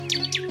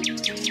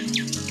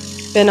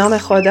به نام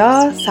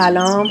خدا.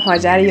 سلام،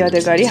 هاجر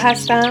یادگاری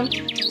هستم،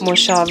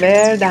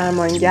 مشاور،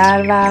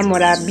 درمانگر و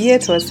مربی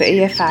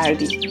توسعه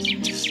فردی.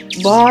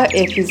 با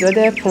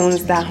اپیزود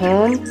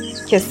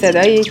 15 که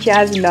صدای یکی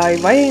از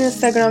لایوهای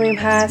اینستاگرامیم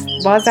هست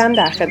بازم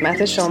در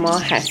خدمت شما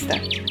هستم.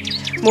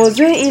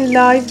 موضوع این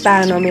لایو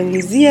برنامه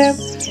ریزیه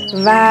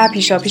و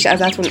پیشاپیش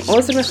ازتون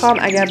عذر میخوام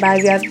اگر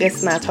بعضی از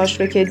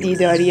قسمت‌هاش رو که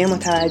دیداری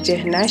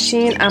متوجه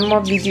نشین،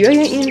 اما ویدیوی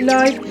این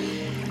لایو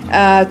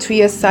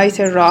توی سایت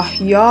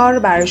راهیار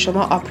برای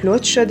شما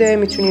آپلود شده،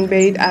 میتونین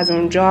برید از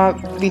اونجا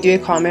ویدیو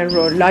کامل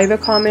رو، لایو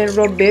کامل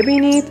رو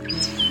ببینید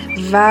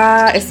و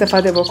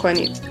استفاده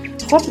بکنید.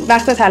 خب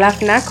وقت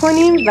تلف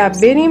نکنیم و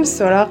بریم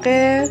سراغ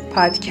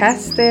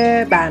پادکست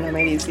برنامه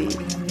ریزی.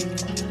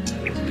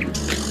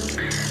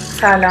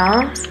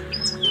 سلام،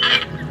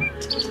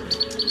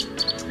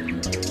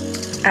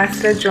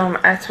 عصر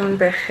جمعتون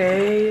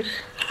بخیر،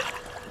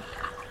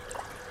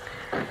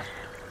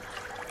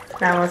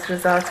 نماز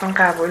روزاتون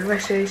قبول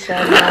باشه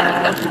ایشالله.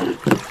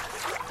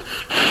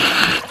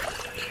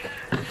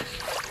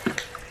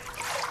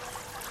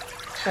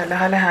 ایشالله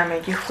حال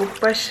همگی خوب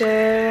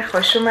باشه.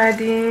 خوش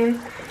اومدین.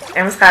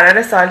 امروز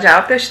قراره سوال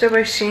جواب داشته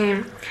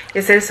باشیم.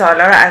 یه سری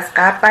سوالا رو از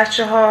قبل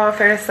بچه ها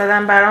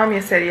فرستادن برام،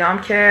 یه سری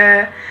هم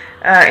که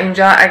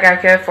اینجا اگر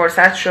که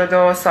فرصت شد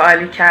و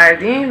سوالی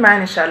کردین من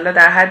انشالله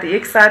در حد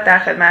 1 ساعت در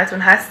خدمتون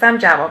هستم،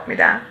 جواب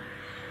میدم.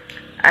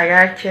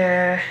 اگر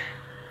که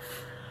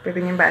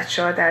ببینیم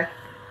بچه ها در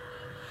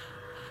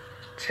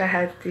چه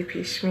حدی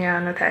پیش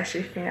میان و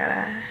تشریف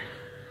میارن.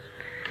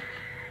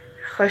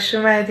 خوش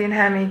اومدین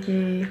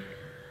همگی.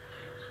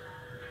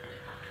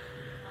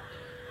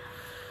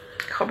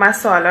 خب من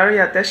سوالا رو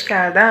یادداشت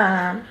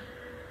کردم،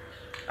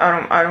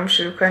 آروم آروم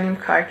شروع کنیم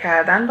کار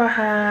کردن با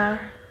هم.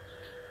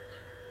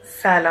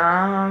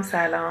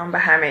 سلام به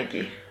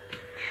همگی.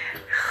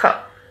 خب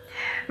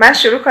من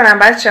شروع کنم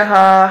بچه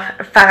ها،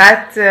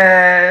 فقط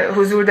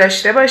حضور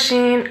داشته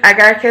باشین.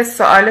 اگر که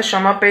سوال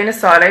شما بین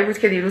سوالایی بود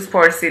که دیروز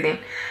پرسیدین،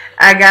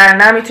 اگر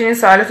نه میتونین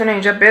سوالتون رو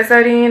اینجا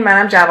بذارین،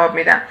 منم جواب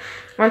میدم.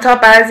 منتها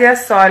بعضی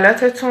از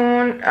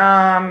سوالاتتون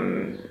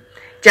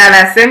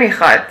جلسه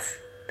میخواد،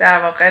 در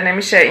واقع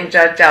نمیشه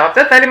اینجا جواب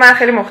داد، ولی من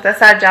خیلی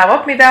مختصر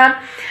جواب میدم.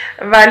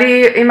 ولی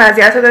این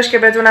مزیت رو داشت که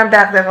بدونم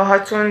دغدغه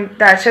هاتون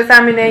در چه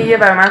زمینه ایه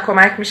و من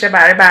کمک میشه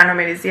برای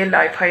برنامه ریزی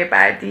لایف های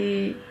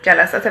بعدی،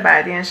 جلسات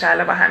بعدی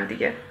انشاءالله با هم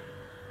دیگه.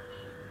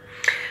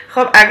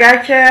 خب اگر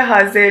که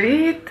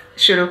حاضرید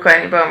شروع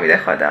کنیم با امید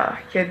خدا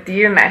که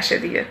دیر نشه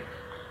دیگه.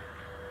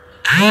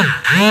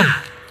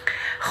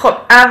 خب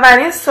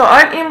اولین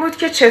سوال این بود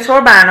که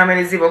چطور برنامه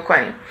ریزی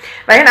بکنیم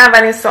و این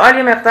اولین سوال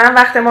یه مقدار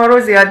وقت ما رو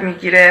زیاد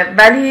میگیره،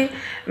 ولی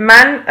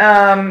من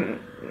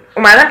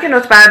اومدم که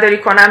نوت برداری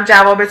کنم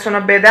جوابتون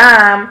رو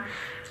بدم،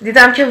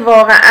 دیدم که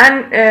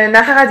واقعا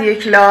نه فقط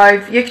یک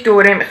لایو، یک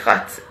دوره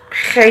میخواد.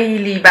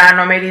 خیلی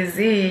برنامه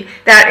ریزی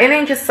در این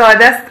اینکه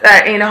ساده است،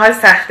 در این حال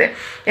سخته.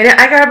 یعنی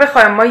اگر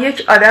بخوایم ما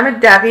یک آدم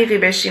دقیقی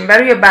بشیم و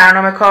روی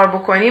برنامه کار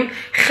بکنیم،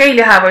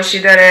 خیلی حواشی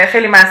داره،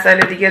 خیلی مسائل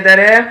دیگه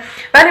داره.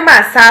 ولی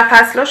من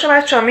سرفصلاشو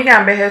بچه‌ها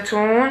میگم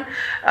بهتون،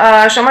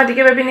 شما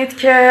دیگه ببینید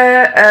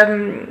که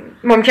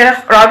ممکنه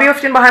راه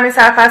بیفتین با همین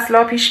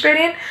سرفصلا پیش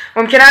برین،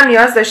 ممکنه هم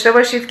نیاز داشته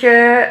باشید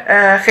که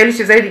خیلی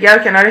چیزای دیگه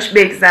رو کنارش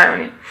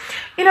بگذرونین.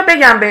 اینو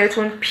بگم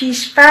بهتون،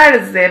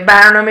 پیش‌فرض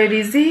برنامه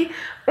ریزی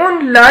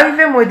اون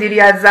لایو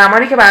مدیریت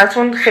زمانی که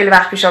براتون خیلی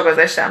وقت پیشا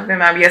گذاشتم،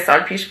 ببینم 1 سال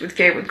پیش بود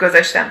که بود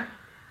گذاشتم،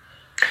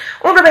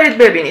 اون رو برید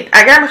ببینید.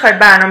 اگر میخواید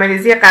برنامه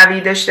ریزی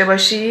قوی داشته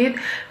باشید،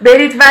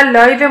 برید و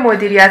لایو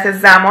مدیریت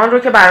زمان رو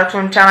که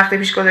براتون چند وقت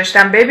پیش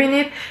گذاشتم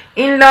ببینید.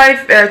 این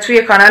لایو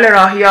توی کانال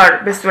راهیار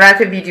به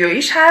صورت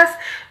ویدیویش هست،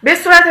 به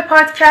صورت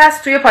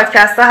پادکست توی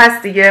پادکست ها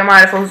هست دیگه،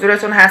 معرف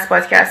حضورتون هست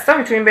پادکست ها،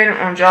 میتونید برین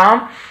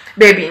اونجا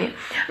ببینید.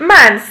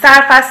 من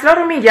سرفصلا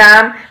رو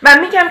میگم و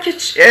میگم که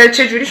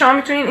چجوری شما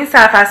میتونین این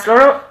سرفصلا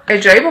رو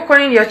اجرایی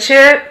بکنین یا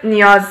چه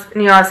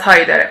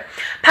نیازهایی داره.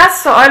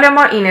 پس سوال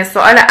ما اینه،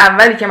 سوال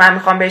اولی که من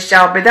میخوام بهش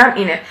جواب بدم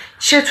اینه: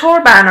 چطور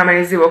برنامه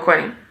ریزی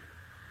بکنیم؟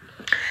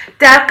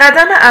 در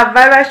قدم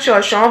اول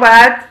بچه‌ها شما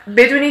باید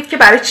بدونید که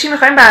برای چی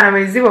میخواین برنامه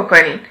ریزی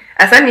بکنین،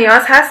 اصلا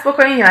نیاز هست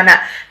بکنین یا نه.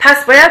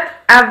 پس باید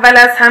اول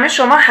از همه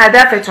شما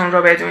هدفتون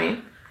رو بدونین.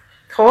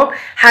 خب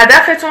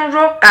هدفتون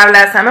رو قبل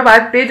از همه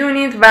باید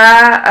بدونید و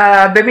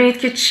ببینید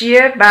که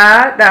چیه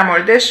و در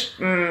موردش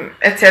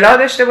اطلاع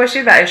داشته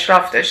باشید و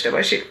اشراف داشته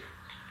باشید.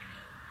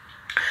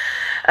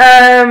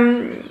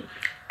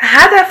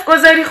 هدف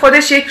گذاری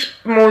خودش یک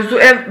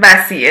موضوع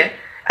وسیعه.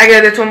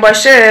 اگر یادتون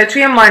باشه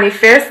توی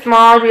مانیفست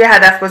ما روی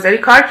هدف گذاری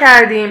کار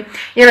کردیم،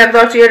 یه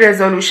مقدار توی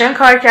رزولوشن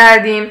کار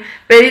کردیم،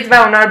 برید و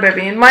اونا رو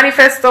ببینید.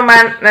 مانیفست رو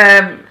من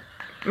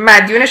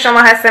مدیون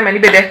شما هستم، یعنی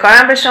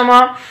بدهکارم به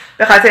شما،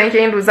 به خاطر اینکه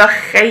این روزا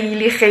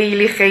خیلی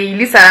خیلی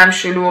خیلی سرم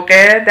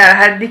شلوغه، در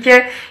حدی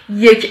که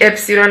 1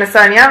 اپسیلون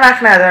ثانیه هم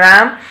وقت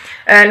ندارم.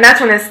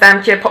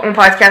 نتونستم که اون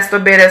پادکست رو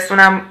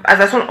برسونم،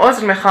 ازتون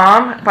عذر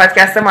میخوام،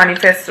 پادکست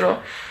مانیفست رو.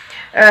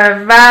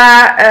 و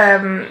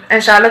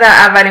انشاءالله در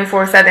اولین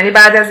فرصت، یعنی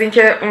بعد از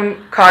اینکه اون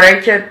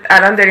کارهایی که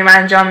الان داریم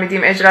انجام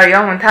میدیم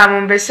اجراییامون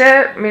تموم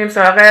بشه میریم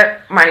سراغ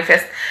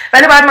مانیفست.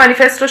 ولی باید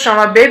مانیفست رو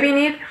شما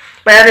ببینید،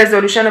 باید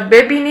رزولوشن رو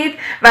ببینید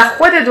و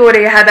خود دوره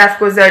هدف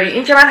گذاری،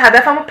 این که من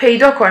هدفم رو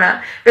پیدا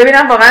کنم،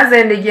 ببینم واقعا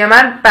زندگی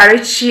من برای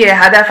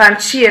چیه، هدفم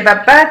چیه و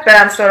بعد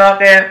برم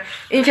سراغ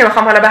این که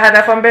میخوام حالا به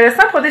هدفم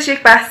برسم، خودش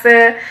یک بحث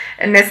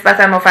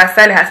نسبتا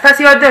مفصلی هست. پس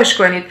یادداشت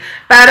کنید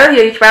برای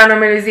یک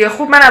برنامه‌ریزی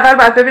خوب من اول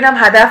باید ببینم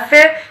هدف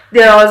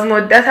دراز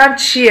مدتم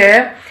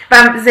چیه و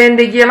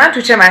زندگی من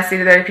تو چه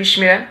مسیری داره پیش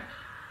میره.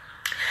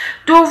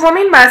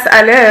 دومین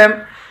مسئله،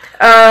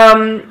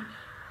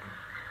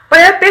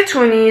 باید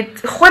بتونید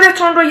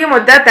خودتون رو یه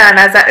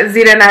مدت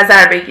زیر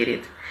نظر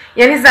بگیرید.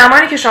 یعنی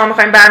زمانی که شما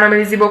میخواین برنامه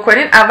ریزی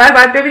بکنید اول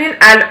باید ببینید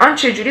الان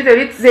چجوری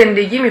دارید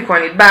زندگی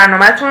میکنید،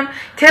 برنامه‌تون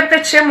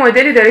طبق چه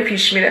مدلی داره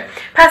پیش میره.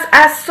 پس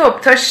از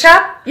صبح تا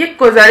شب یک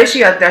گزارشی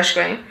یادداشت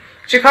کنید.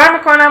 چه کار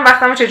میکنم،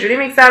 وقتمو چجوری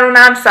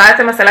میگذرونم، ساعت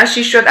مثلا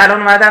 6 شد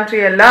الان اومدم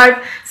توی لایو،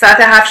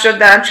 ساعت 7 شد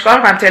دارم چیکار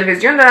میکنم،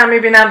 تلویزیون دارم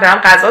میبینم، دارم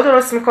غذا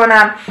درست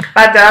میکنم،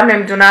 بعد دارم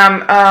نمیدونم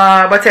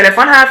با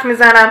تلفن حرف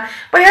میزنم.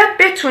 باید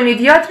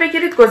بتونید یاد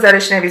بگیرید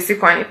گزارش نویسی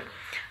کنید.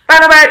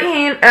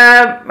 بنابراین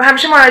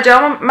همیشه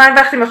من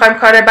وقتی میخوایم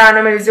کار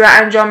برنامه‌ریزی رو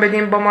انجام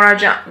بدیم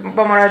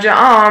با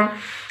مراجعام،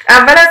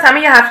 اول از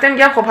همه یه هفته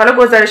میگم خب حالا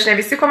گزارش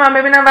نویسی کن، من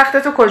ببینم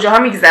وقتتو کجاها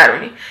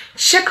میگذرونی،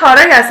 چه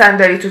کارایی اصلا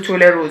داری تو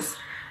طول روز،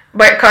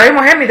 کاری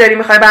مهمی داری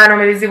میخوای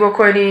برنامه‌ریزی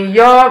بکنی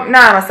یا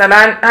نه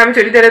مثلا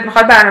همینطوری دلت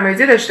میخواد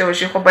برنامه‌ریزی داشته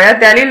باشی. خب باید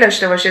دلیل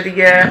داشته باشه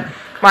دیگه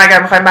ما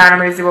اگر میخوایم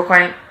برنامه‌ریزی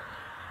بکنیم.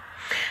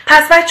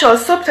 پس بچه‌ها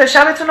صبح تا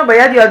شبتون رو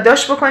باید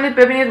یادداشت بکنید،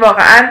 ببینید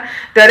واقعا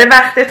داره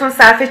وقتتون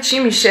صرف چی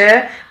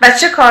میشه و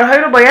چه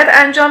کارهایی رو باید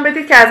انجام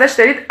بدید که ازش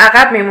دارید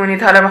عقب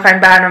میمونید حالا میخوایم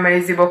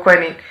برنامه‌ریزی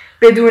بکنید.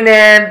 بدون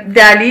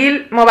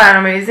دلیل ما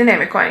برنامه‌ریزی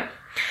نمی‌کنیم.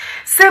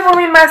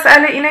 سومین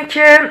مسئله اینه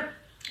که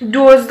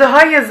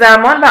دزدهای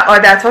زمان و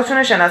عادت‌هاتون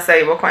رو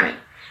شناسایی بکنید.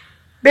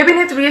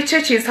 ببینید روی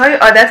چه چیزهای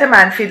عادت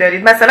منفی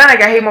دارید. مثلا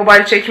اگه هی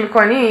موبایل چک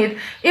میکنید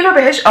اینو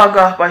بهش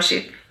آگاه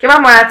باشید که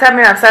من مرتب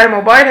میرم سر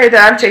موبایل، هی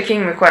دارم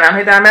چکینگ میکنم،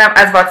 هی دارم میرم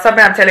از واتساپ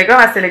میرم تلگرام،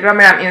 از تلگرام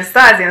میرم اینستا،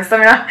 از اینستا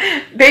میرم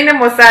بین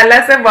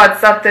مثلث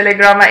واتساپ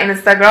تلگرام و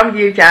اینستاگرام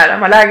گیر کردم.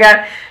 حالا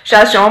اگر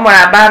شاید شما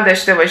مربع هم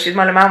داشته باشید،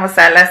 مال من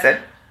مثلثه.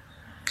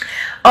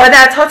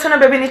 عادت هاتون رو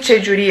ببینید چه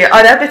جوریه.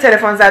 عادت به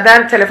تلفن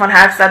زدن، تلفن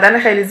حرف زدن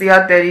خیلی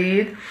زیاد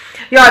دارید،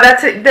 یا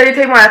عادت دارید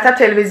هی مرتب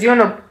تلویزیون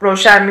رو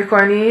روشن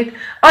میکنید.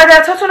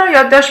 عادت هاتون رو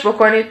یادداشت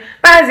بکنید.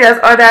 بعضی از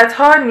عادت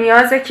ها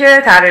نیازه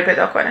که تغییر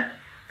پیدا کنه.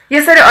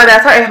 یه سری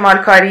عادت ها اهمال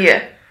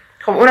کاریه.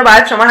 خب اونو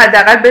باید شما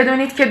حداقل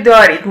بدونید که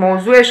دارید.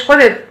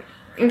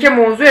 اینکه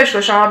موضوعش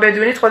رو شما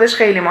بدونید خودش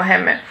خیلی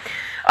مهمه.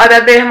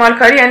 عادت به اهمال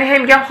کاری یعنی هی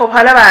میگم خب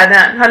حالا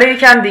بعدن، حالا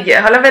یکم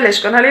دیگه، حالا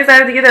ولش کن، حالا یه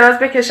ذره دیگه دراز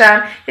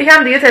بکشم،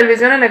 یکم دیگه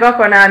تلویزیون رو نگاه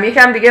کنم،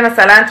 یکم دیگه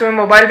مثلا تو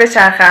موبایل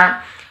بچرخم.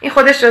 این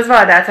خودش جزو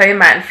عادت‌های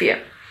منفیه.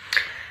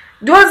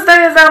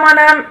 دزدای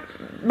زمانم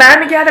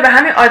برمیگرده به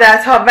همین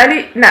عادت‌ها،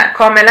 ولی نه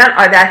کاملا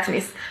عادت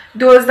نیست.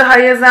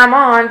 دزدهای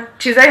زمان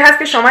چیزایی هست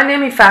که شما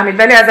نمیفهمید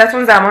ولی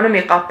ازتون زمانو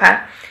میقاپن.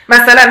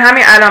 مثلا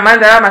همین الان من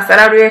دارم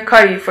مثلا روی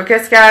کاری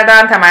فوکس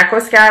کردم،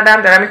 تمرکز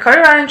کردم، دارم این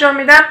کاری رو انجام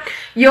میدم،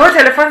 یهو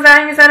تلفن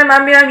زنگ میزنه،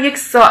 من میرم 1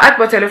 ساعت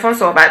با تلفن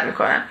صحبت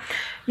میکنم.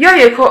 یا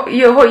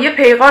یه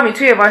پیغامی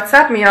توی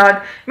واتساپ میاد،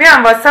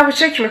 میرم واتساپ رو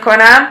چک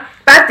میکنم،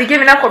 بعد دیگه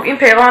میرم خب این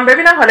پیغام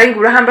ببینم، حالا این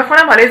گروه هم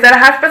بخونم، حالا یه ذره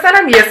حرف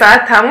بزنم، 1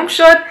 ساعت تموم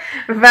شد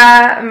و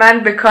من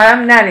به کارم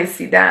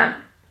نرسیدم.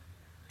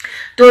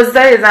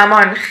 دزدای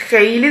زمان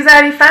خیلی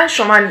ظریفن،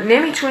 شما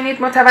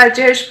نمیتونید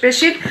متوجهش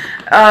بشید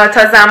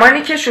تا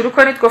زمانی که شروع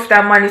کنید گفتم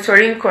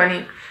مانیتورینگ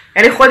کنید.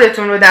 یعنی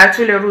خودتون رو در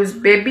طول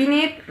روز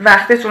ببینید،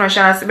 وقتتون رو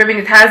شناسایی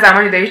ببینید، هر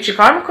زمانی دارید چی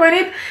کار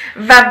میکنید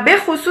و به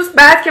خصوص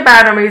بعد که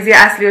برنامه‌ریزی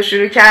اصلی رو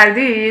شروع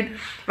کردید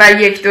و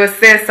 1 2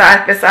 3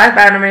 ساعت به ساعت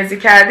برنامه‌ریزی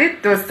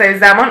کردید، دزدای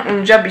زمان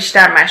اونجا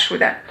بیشتر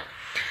مشهودن.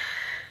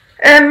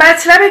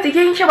 مطلب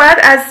دیگه این که باید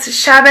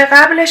از شب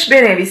قبلش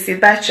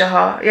بنویسید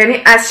بچه‌ها.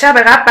 یعنی از شب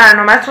قبل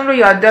برنامه‌تون رو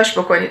یادداشت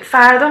بکنید.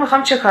 فردا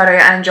میخوام چه کارهایی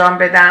انجام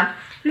بدم.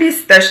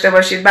 لیست داشته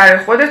باشید برای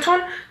خودتون.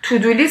 تو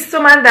دو لیست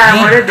رو من در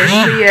موردش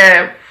توی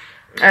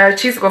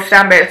چیز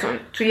گفتم بهتون.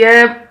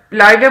 توی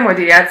لایو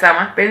مدیریت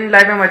زمان. برید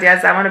لایو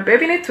مدیریت زمان رو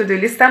ببینید. تو دو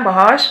لیستم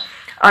باهاش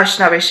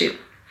آشنا بشید.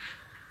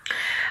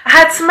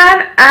 حتما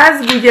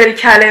از گوگل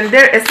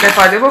کلندر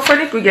استفاده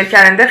بکنید. گوگل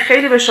کلندر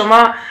خیلی به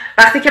شما،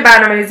 وقتی که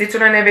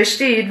برنامه‌ریزیتون رو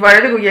نوشتید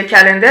وارد گوگل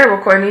کلندر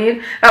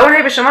بکنید و اون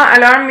هی به شما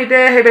الارم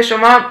میده، هی به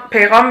شما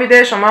پیغام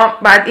میده شما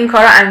بعد این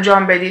کار رو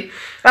انجام بدید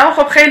و اون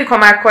خب خیلی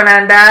کمک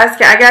کننده است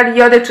که اگر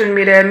یادتون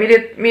میره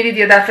میرید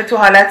یه دفعه تو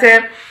حالت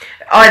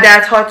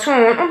عادت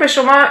هاتون، اون به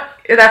شما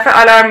یه دفعه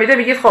آلارم میده،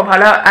 بگید خب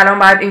حالا الان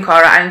باید این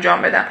کار رو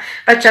انجام بدم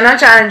و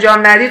چنانچه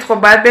انجام ندید خب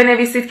باید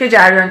بنویسید که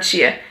جریان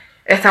چیه.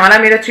 احتمالا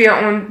میره توی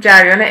اون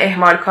جریان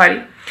اهمال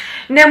کاری.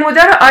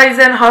 نمودار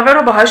آیزنهاور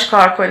رو باهاش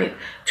کار کنید.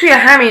 توی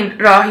همین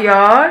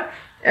راهیار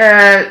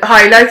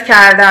هایلایت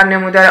کردم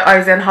نمودار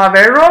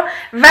آیزنهاور رو،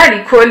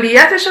 ولی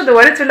کلیتش رو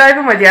دوباره تو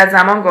لایو مدیریت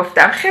زمان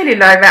گفتم. خیلی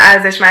لایو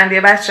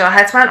ارزشمندیه بچه‌ها،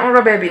 حتما اون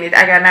رو ببینید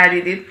اگر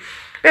ندیدید.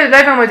 برید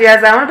لایو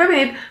مدیریت زمان رو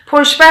ببینید،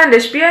 پشت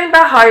بندش بیاین و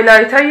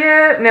هایلایت های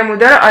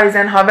نمودار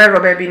آیزنهاور رو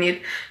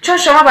ببینید، چون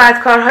شما باید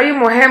کارهای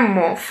مهم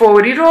و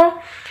فوری رو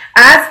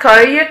از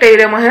کارهای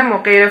غیر مهم و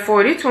غیر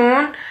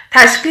فوریتون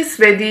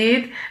تشخیص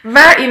بدید و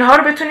اینها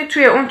رو بتونید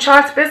توی اون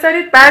چارت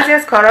بذارید. بعضی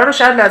از کارها رو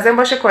شاید لازم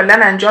باشه کلا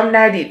انجام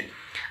ندید،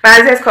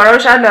 بعضی از کارها رو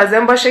شاید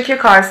لازم باشه که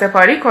کار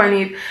سپاری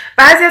کنید،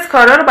 بعضی از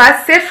کارها رو باید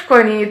صفر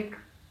کنید.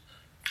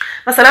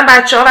 مثلا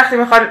بچه‌ها وقتی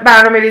میخوان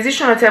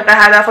برنامه‌ریزیشون رو طبق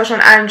هدفشون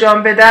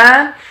انجام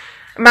بدن،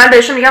 من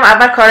بهشون میگم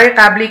اول کارهای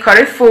قبلی،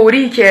 کارهای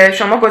فوری که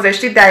شما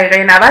گذاشتید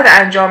دقیقه 90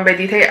 انجام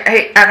بدید،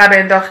 عقب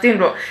انداختین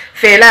رو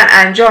فعلا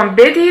انجام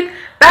بدید،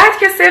 بعد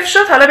که صفر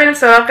شد حالا بریم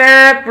سراغ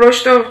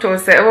رشد و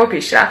توسعه و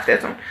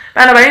پیشرفتتون.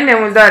 بنابراین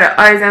نمودار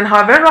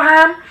آیزنهاور رو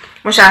هم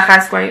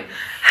مشخص کنید.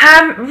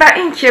 و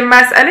این که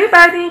مسئله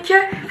بعد این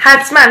که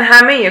حتما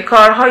همه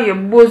کارهای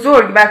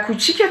بزرگ و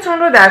کوچیکتون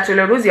رو در طول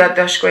روز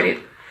یادداشت کنید.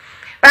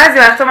 بعضی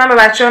وقتا من به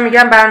بچه‌ها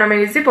میگم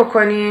برنامه‌ریزی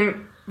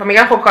بکنیم و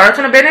میگم خب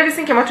کاراتون رو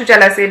بنویسین که ما تو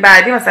جلسه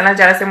بعدی مثلا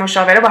جلسه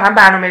مشاوره با هم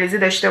برنامه‌ریزی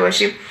داشته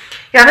باشیم.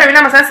 یا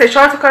ببینم مثلا 3-4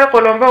 تا کار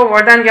قلمبه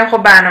آوردن، میگم خب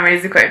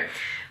برنامه‌ریزی کنیم.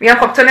 میگم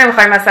خب تو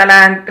نمیخوای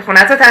مثلا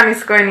خونه‌تو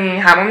تمیز کنی،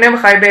 حموم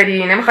نمیخوای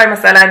بری، نمیخوای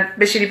مثلا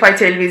بشینی پای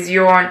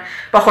تلویزیون،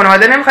 با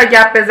خانواده نمیخوای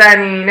گپ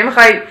بزنی،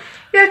 نمیخوای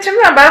یا چه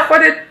میدونم برای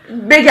خودت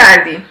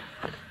بگردی.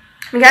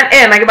 میگن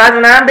مگه بعد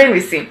اونها هم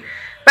بنویسیم؟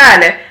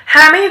 بله،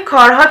 همه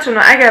کارهاتون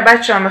رو اگر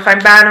بچه‌ها میخواین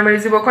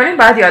برنامه‌ریزی بکنین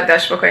باید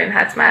یادداشت بکنین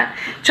حتما،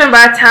 چون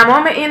باید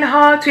تمام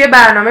اینها توی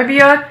برنامه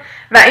بیاد.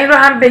 و این رو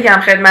هم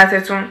بگم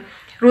خدمتتون،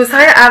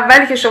 روزهای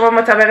اولی که شما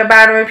مطابق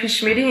برنامه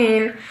پیش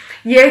میرین،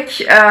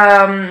 یک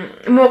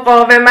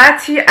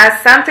مقاومتی از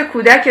سمت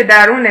کودک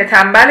درون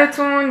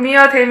تنبلتون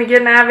میاد، میگه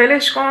نه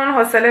ولش کن،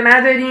 حوصله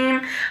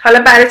نداریم، حالا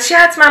برای چی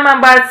حتما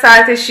من باید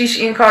ساعت 6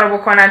 این کارو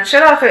بکنم؟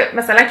 چرا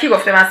مثلا کی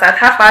گفته من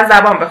ساعت 7 باید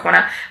زبان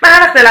بخونم؟ من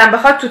هر وقت دلم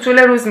بخواد تو طول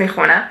روز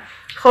میخونم.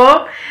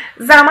 خب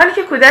زمانی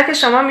که کودک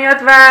شما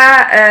میاد و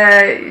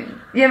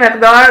یه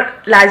مقدار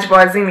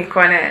لجبازی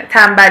میکنه،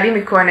 تنبلی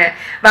میکنه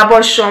و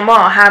با شما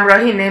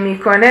همراهی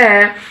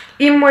نمیکنه،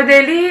 این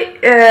مدلی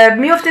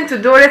میفتین تو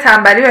دور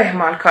تنبلی و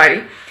اهمال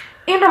کاری.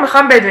 این رو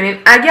میخوام بدونین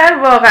اگر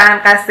واقعا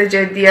قصد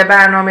جدی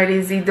برنامه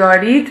ریزی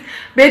دارید،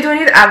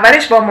 بدونید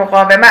اولش با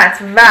مقاومت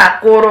و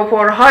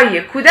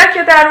قروپرهای کودک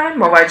درون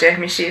مواجه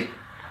میشید.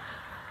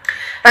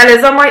 و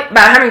لذا ما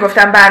بر همین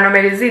گفتم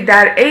برنامه ریزی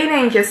در عین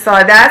اینکه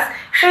ساده است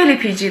خیلی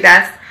پیچیده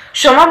است.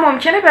 شما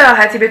ممکنه به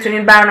راحتی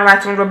بتونید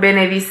برنامه‌تون رو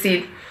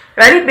بنویسید،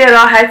 ولی به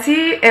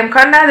راحتی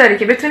امکان نداره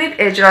که بتونید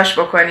اجراش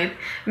بکنید.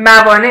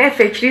 موانع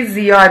فکری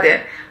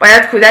زیاده.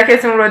 باید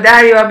کودکتون رو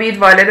دریابید،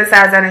 والد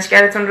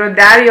سرزنشگرتون رو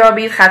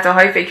دریابید،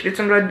 خطاهای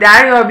فکریتون رو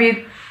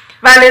دریابید.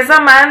 و لذا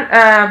من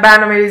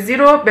برنامه‌ریزی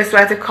رو به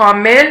صورت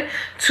کامل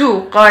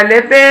تو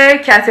قالب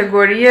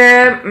کاتگوری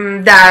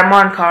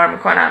درمان کار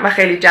میکنم و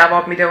خیلی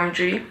جواب میده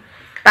اونجوری.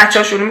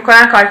 بچه‌ها شروع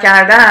میکنن کار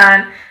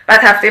کردن،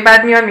 بعد هفته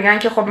بعد میان میگن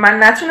که خب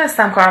من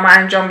نتونستم کارمو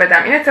انجام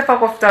بدم، این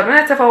اتفاق افتاد، اون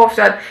اتفاق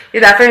افتاد.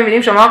 یه دفعه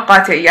میبینیم شما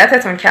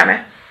قاطعیتتون کمه،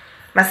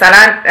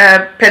 مثلا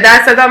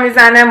پدر صدا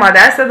میزنه،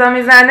 مادر صدا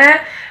میزنه،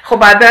 خب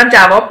باید برم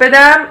جواب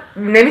بدم،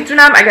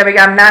 نمیتونم، اگه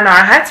بگم نه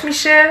ناراحت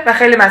میشه و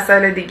خیلی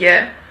مسائل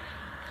دیگه.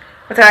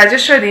 متوجه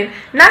شدین؟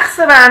 نقص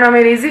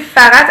برنامه‌ریزی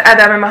فقط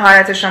عدم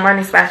مهارت شما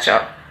نیست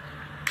بچه‌ها.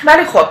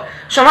 ولی خب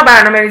شما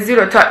برنامه‌ریزی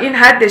رو تا این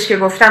حدش که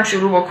گفتم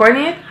شروع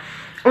بکنید،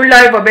 اون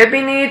لایو رو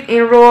ببینید،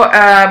 این رو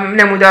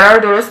نمودارا رو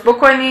درست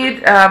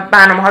بکنید،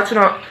 برنامه هاتون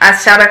رو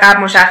از شب قبل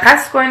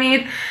مشخص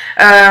کنید،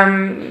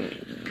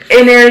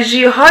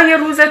 انرژی های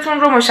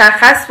روزتون رو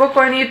مشخص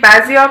بکنید.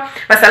 بعضیا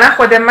مثلا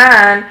خود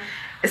من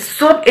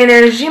صبح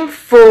انرژیم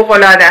فوق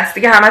العاده است،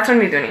 دیگه همتون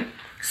میدونید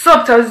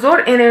صبح تا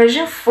ظهر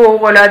انرژیم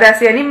فوق العاده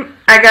است. یعنی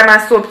اگر من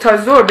صبح تا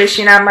ظهر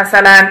بشینم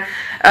مثلا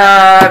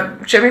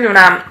چه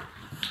میدونم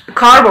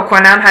کار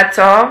بکنم،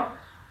 حتی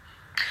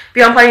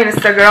بیام پای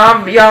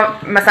اینستاگرام یا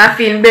مثلا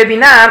فیلم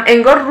ببینم،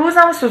 انگار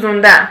روزمو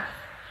سوزوندم.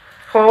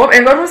 خب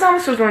انگار روزمو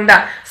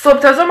سوزوندم. صبح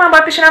تا ظهر من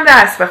باید بشینم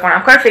درس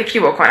بخونم، کار فکری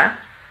بکنم.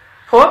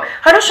 خب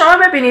حالا شما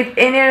ببینید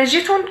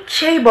انرژیتون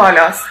کی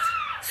بالاست؟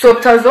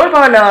 صبح تا ظهر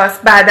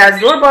بالاست، بعد از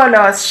ظهر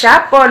بالاست،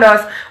 شب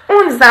بالاست.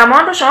 اون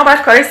زمان رو شما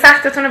باید کارهای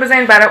سختتون رو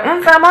بزنید برای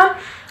اون زمان.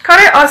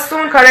 کارهای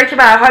آسون، کارهایی که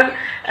به هر حال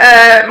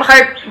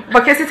میخوای با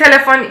کسی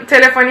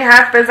تلفنی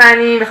حرف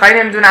بزنی، میخوای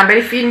نمیدونم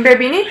بری فیلم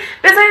ببینی،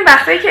 بزنید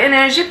وقتی که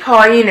انرژی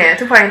پایینه،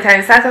 تو پایین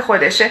ترین سطح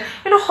خودشه.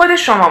 اینو خود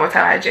شما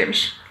متوجه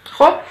میشی.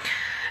 خب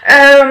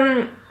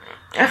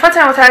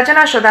فاطمه متوجه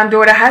نشدم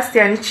دوره هست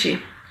یعنی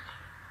چی؟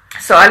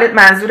 سوالت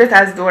منظورت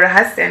از دوره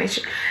هست یعنی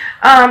چی؟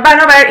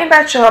 بنابراین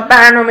بچه‌ها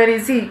برنامه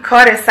ریزی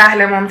کار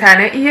سهل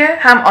ممتنعیه،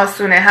 هم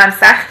آسونه هم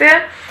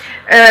سخته.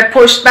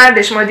 پشت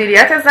بندش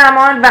مدیریت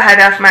زمان و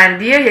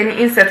هدفمندیه، یعنی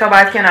این سه تا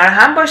باید کنار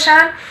هم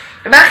باشن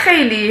و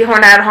خیلی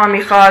هنرها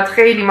میخواد،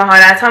 خیلی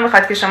مهارت‌ها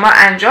میخواد که شما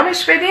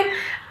انجامش بدین.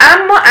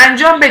 اما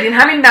انجام بدین،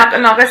 همین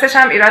ناقصش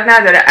هم ایراد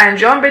نداره،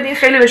 انجام بدین،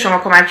 خیلی به شما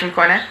کمک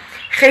میکنه،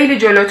 خیلی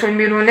جلوتون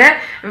میرونه.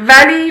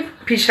 ولی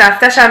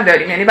پیشرفتش هم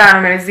داریم، یعنی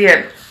برنامه‌ریزی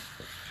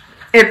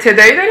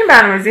ابتدایی داریم،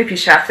 برنامه‌ریزی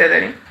پیشرفته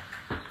داریم.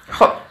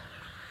 خب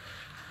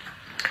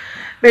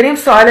بریم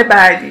سوال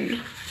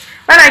بعدی.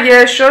 من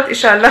اگه شد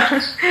ایشالله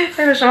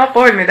به شما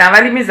قول میدم،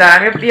 ولی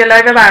میذارم یه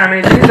لایو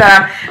برنامه‌ریزی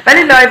میذارم،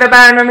 ولی لایو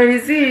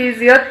برنامه‌ریزی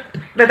زیاد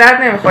به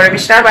درد نمیخوره،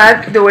 بیشتر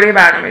باید دوره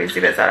برنامه‌ریزی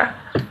بذارم.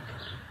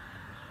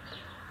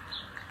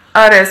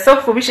 آره صبح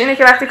خوبیش اینه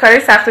که وقتی کاری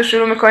سخت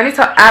شروع میکنی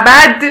تا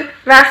ابد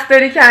وقت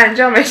داری که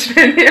انجامش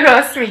بدی.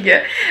 راست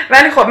میگه،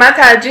 ولی خب من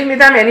ترجیح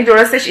میدم، یعنی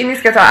درستش این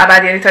نیست که تا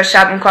ابد یعنی تا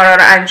شب اون کارا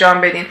رو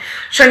انجام بدین،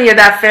 چون یه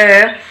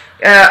دفعه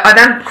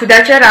آدم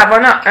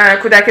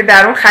کودک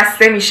درون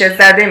خسته میشه،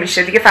 زده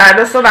میشه دیگه،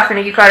 فردا صبح وقتی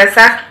میگی کار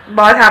سخت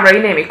باهات همراهی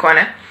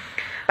نمیکنه.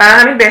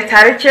 برای همین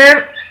بهتره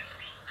که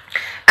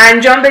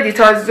انجام بدی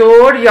تا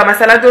ظهر، یا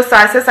مثلا 2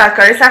 ساعت 3 ساعت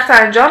کاری سخت رو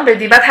انجام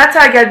بدی، بعد حتی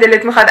اگر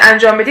دلت میخواد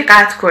انجام بدی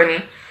قطع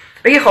کنی،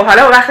 بگی خب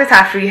حالا وقت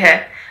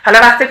تفریحه، حالا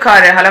وقت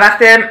کاره، حالا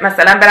وقت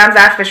مثلا برم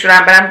ظرف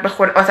بشورم، برم به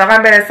اتاقم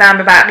برسم،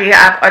 به بقیه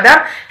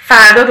ابعادم،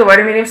 فردا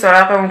دوباره میریم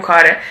سراغ اون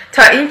کاره،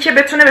 تا اینکه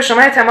بتونه به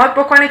شما اعتماد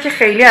بکنه که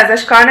خیلی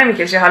ازش کار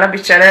نمیکشه. حالا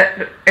بیچاره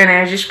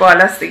انرژیش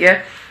بالاست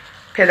دیگه،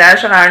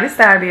 پدرشو قرار نیست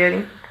در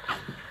بیاریم.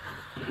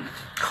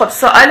 خب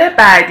سوال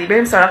بعدی،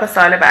 بریم سراغ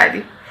سوال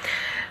بعدی.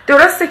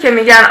 درسته که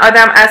میگن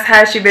آدم از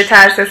هر چی به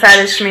ترس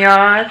سرش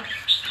میاد؟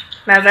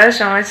 نظر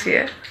شما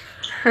چیه؟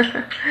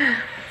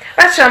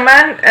 بچه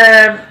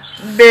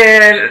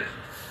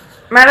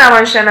من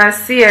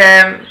روانشناسی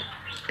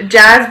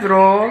جذب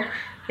رو،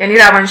 یعنی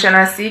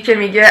روانشناسی که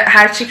میگه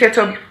هرچی که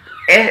تو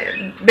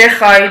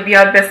بخوای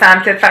بیاد به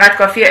سمتت، فقط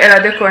کافیه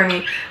اراده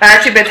کنی، و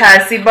هرچی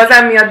بترسی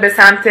بازم میاد به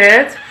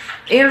سمتت،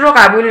 این رو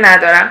قبول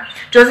ندارم،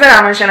 جزو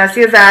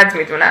روانشناسی زرد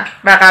میدونم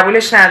و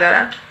قبولش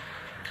ندارم.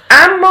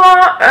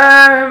 اما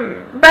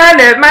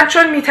بله، من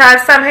چون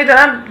میترسم هی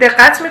دارم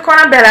دقت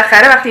میکنم،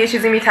 بالاخره وقتی یه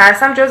چیزی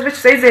میترسم جزو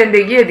چیزای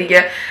زندگیه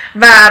دیگه،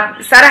 و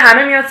سر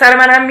همه میاد، سر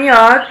منم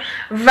میاد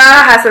و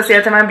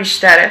حساسیت من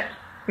بیشتره.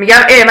 میگم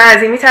من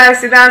از این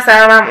میترسیدم،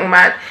 سرم هم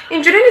اومد.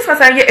 اینجوری نیست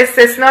مثلا یه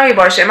استثنایی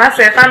باشه من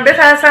صرفا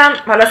بترسم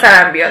حالا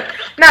سرم بیاد،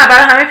 نه،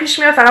 برای همه پیش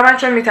میاد، فقط من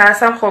چون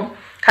میترسم خب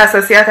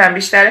حساسیتم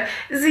بیشتره.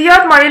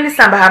 زیاد مایل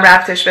نیستم به هم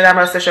ربطش بدم،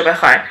 راستشو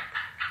بخوایم.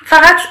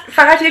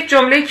 فقط یک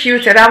جمله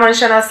کیوته،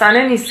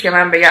 روانشناسانه نیست که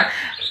من بگم.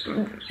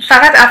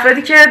 فقط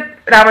افرادی که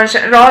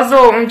راز و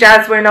اون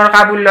جذب و اینا رو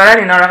قبول دارن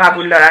اینا رو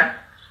قبول دارن.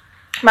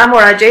 من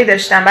مراجعه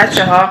داشتم،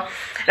 بچه‌ها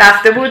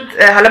رفته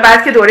بود، حالا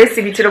بعد که دوره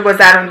CBT رو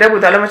گذرونده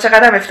بود، حالا ما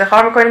چقدر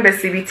افتخار میکنیم به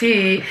CBT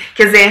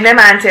که ذهن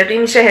منطقی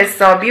میشه،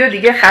 حسابی و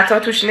دیگه خطا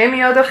توش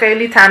نمیاد و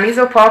خیلی تمیز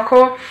و پاک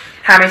و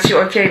همه چی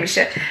اوکی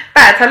میشه.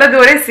 بعد حالا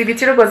دوره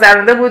CBT رو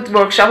گذرونده بود،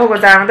 ورکشاپ رو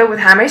گذرونده بود،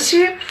 همه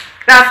چی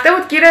رفته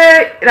بود، گیر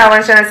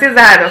روانشناسی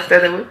زرد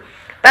افتاده بود.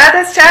 بعد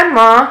از چند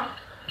ماه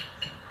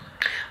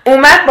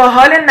اومد با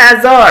حال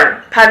نزار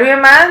پلوی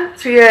من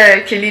توی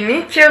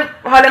کلینیک که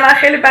حال من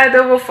خیلی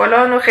بده و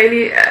فلان و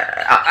خیلی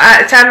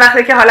چند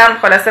وقته که حالم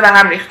خلاصه به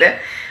هم ریخته.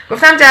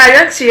 گفتم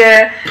جریان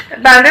چیه؟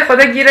 بنده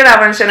خدا گیر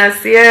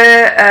روانشناسی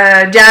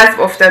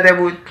جذب افتاده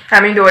بود،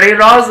 همین دوره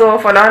راز و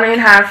فلان و این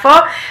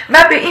حرفا،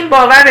 و به این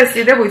باور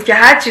رسیده بود که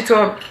هرچی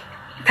تو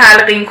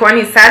تلقین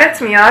کنی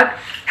سرت میاد،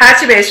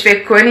 هرچی بهش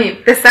فکر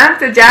کنی به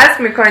سمت جذب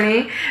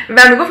میکنی.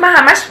 و میگفت من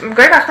همش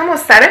گاهی وقتا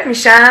مضطرب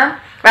میشم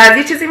و از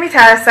یه چیزی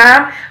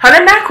میترسم، حالا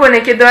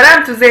نکنه که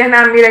دارم تو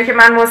ذهنم میره که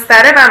من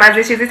مضطربم، از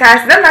یه چیزی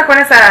ترسیدم،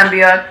 نکنه سرم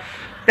بیاد.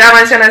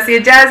 روانشناسی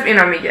جذب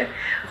اینو میگه.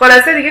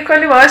 خلاصه دیگه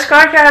کلی باهاش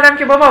کار کردم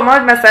که بابا ما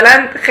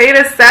مثلا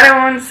خیر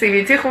سرمون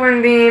CBT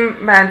خوندیم،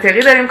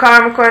 منطقی داریم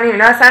کار میکنیم،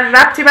 اینا اصلا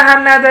ربطی به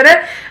هم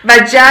نداره و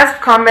جذب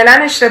کاملا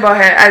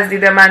اشتباهه. از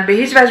دید من به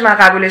هیچ وجه من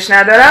قبولش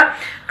ندارم،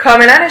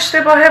 کاملا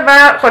اشتباهه.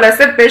 و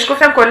خلاصه بهش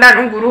گفتم کلا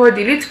اون گروه رو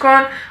دیلیت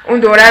کن، اون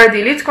دوره رو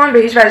دیلیت کن، به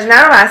هیچ وجه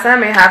نرو و اصلا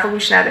به این حرفا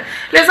گوش نده.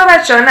 لذا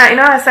بچه‌ها نه،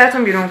 اینا رو از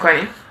سرتون بیرون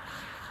کنیم.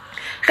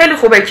 خیلی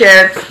خوبه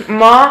که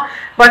ما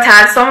با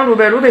ترسامون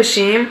روبرو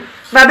بشیم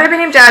و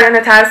ببینیم جریان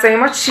ترسای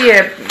ما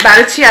چیه،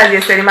 برای چی از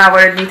یه سری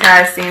موارد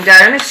میترسیم،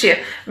 جریان چیه.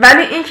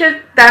 ولی این که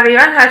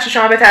دقیقاً هرچی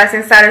شما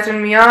بترسین سرتون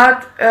میاد،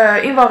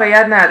 این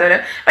واقعیت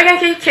نداره. مگر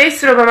اینکه یک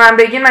کیس رو به من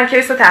بگین، من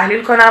کیس رو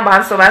تحلیل کنم، با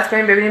هم صحبت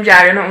کنیم، ببینیم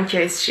جریان اون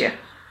کیس چیه.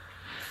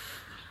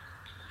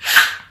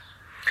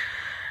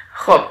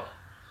 خب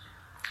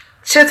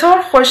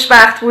چطور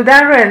خوشبخت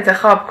بودن رو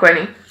انتخاب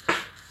کنیم؟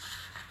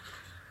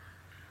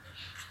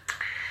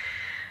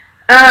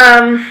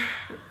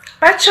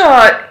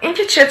 بچه‌ها این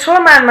که چطور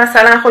من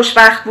مثلا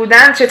خوشبخت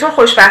بودن، چطور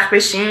خوشبخت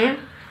بشیم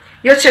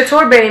یا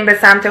چطور بریم به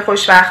سمت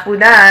خوشبخت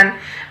بودن،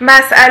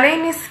 مسئله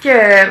نیست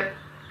که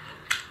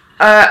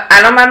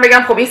الان من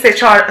بگم خب این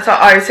 3-4 تا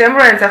آیتم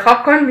رو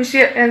انتخاب کن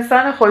میشی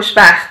انسان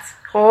خوشبخت.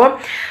 خب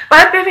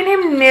باید ببینیم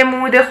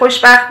نمود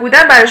خوشبخت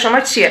بودن برای شما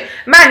چیه.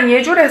 من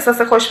یه جور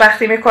احساس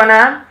خوشبختی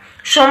میکنم،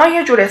 شما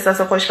یه جور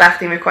احساس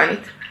خوشبختی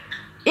میکنید.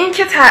 این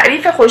که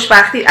تعریف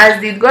خوشبختی از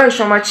دیدگاه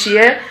شما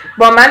چیه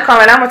با من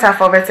کاملا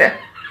متفاوته.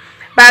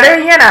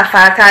 برای یه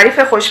نفر تعریف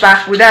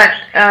خوشبخت بودن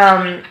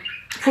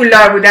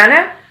پولدار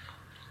بودنه،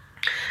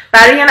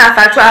 برای یه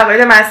نفر تو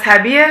عقاید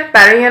مذهبیه،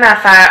 برای یه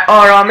نفر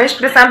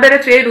آرامش، مثلا بره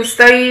توی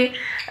روستایی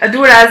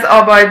دور از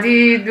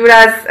آبادی، دور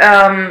از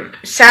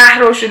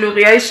شهر و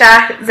شلوغی‌های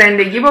شهر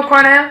زندگی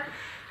بکنه.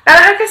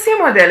 برای هر کسی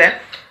مدله.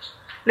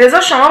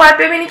 لذا شما باید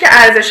ببینی که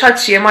ارزش‌ها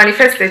چیه،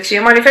 مانیفست چیه.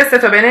 مانیفست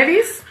تو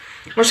بنویس،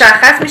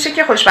 مشخص میشه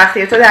که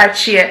خوشبختی تو در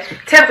چیه.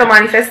 طبق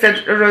مانیفست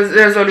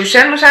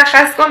رزولوشن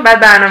مشخص کن، بعد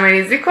برنامه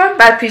ریزی کن،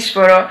 بعد پیش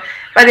برو،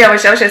 بعد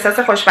یواش یواش احساس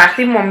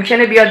خوشبختی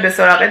ممکنه بیاد به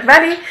سراغت.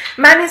 ولی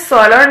من این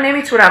سوالا رو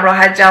نمیتونم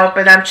راحت جواب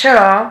بدم.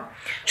 چرا؟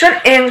 چون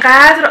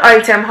انقدر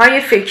آیتم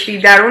های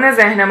فکری درون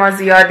ذهن ما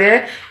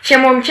زیاده که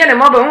ممکنه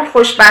ما به اون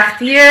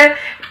خوشبختی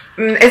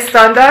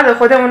استاندارد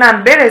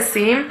خودمونم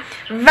برسیم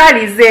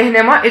ولی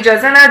ذهن ما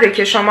اجازه نده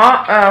که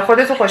شما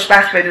خودتو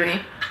خوشبخت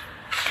بدونی.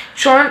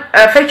 چون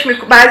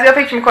بعضیا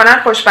فکر میکنن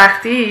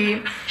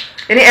خوشبختی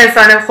یعنی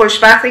انسان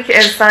خوشبختی که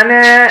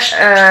انسان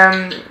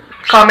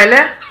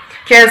کامله،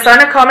 که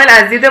انسان کامل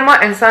از دید ما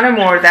انسان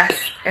مرده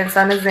است،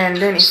 انسان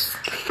زنده نیست.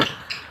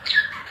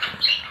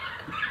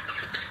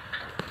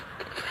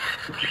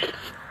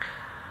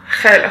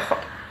 خیلی خوب،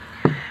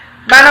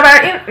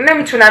 بنابراین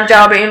نمیتونم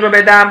جواب این رو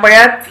بدم،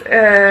 باید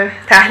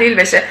تحلیل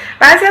بشه.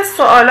 بعضی از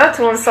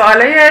سوالاتون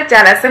سوالای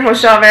جلسه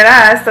مشاوره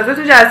است، تازه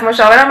تو جلسه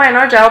مشاوره من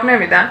اینا رو جواب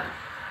نمیدم.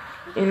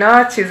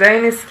 اینا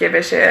چیزایی نیست که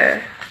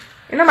بشه،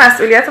 اینا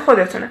مسئولیت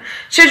خودتونه.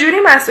 چجوری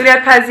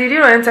مسئولیت پذیری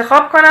رو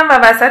انتخاب کنم و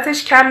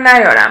وسطش کم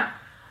نیارم؟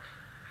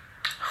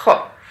 خب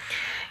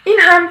این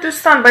هم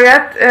دوستان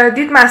باید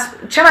دید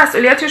چه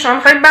مسئولیتی شما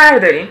میخواید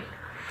بردارین.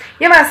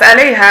 یه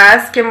مسئله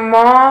هست که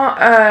ما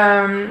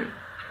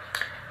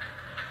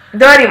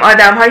داریم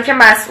آدم هایی که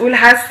مسئول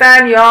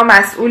هستن یا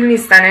مسئول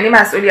نیستن، یعنی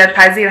مسئولیت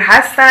پذیر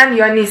هستن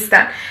یا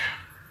نیستن.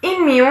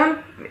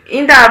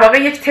 این در واقع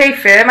یک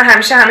طیفه. من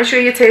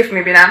همیشه یه طیف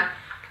میبینم.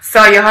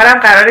 سایه ها هم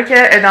قراره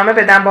که ادامه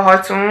بدم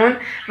باهاتون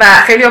و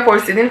خیلی ها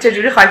پرسیدین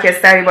چجوری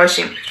خاکستری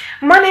باشیم.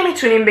 ما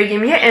نمیتونیم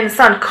بگیم یه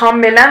انسان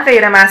کاملا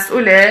غیر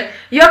مسئوله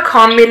یا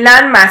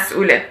کاملا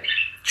مسئوله،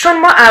 چون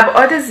ما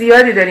ابعاد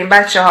زیادی داریم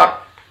بچه ها.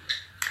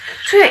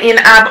 توی این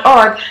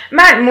ابعاد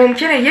من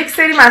ممکنه یک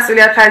سری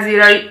مسئولیت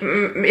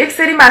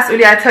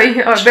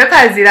هایی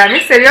بپذیرم،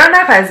 یک سری ها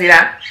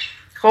نپذیرم.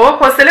 خب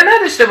حوصله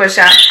نداشته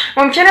باشم.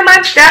 ممکنه من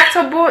 10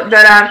 تا بود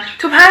دارم،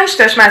 تو 5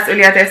 تاش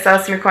مسئولیت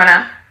احساس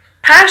میکنم،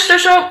 5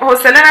 تاشو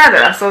حوصله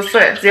ندارم،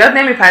 سوسوه زیاد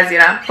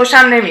نمیپذیرم، خوشم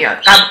نمیاد،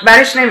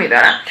 برش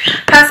نمیدارم.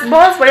 پس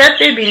باز باید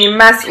ببینیم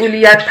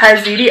مسئولیت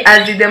پذیری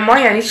از دید ما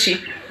یعنی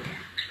چی؟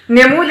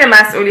 نمود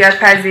مسئولیت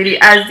پذیری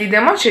از دید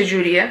ما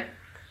چجوریه؟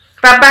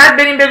 و بعد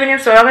بریم ببینیم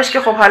سراغش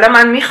که خب حالا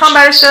من میخوام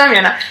برش دارم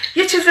یا نه.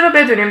 یه چیزی رو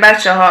بدونیم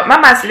بچه ها، من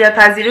مسئولیت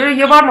پذیری رو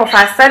یه بار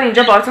مفصل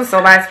اینجا باهاتون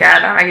صحبت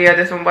کردم اگه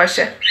یادتون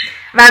باشه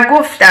و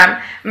گفتم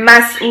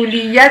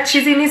مسئولیت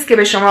چیزی نیست که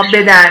به شما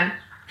بدن.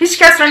 هیچ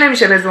کس رو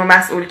نمیشه به زور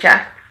مسئول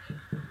کرد،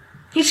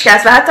 هیچ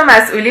کس، و حتی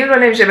مسئولین رو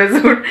نمیشه به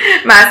زور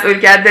مسئول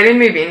کرد. دارین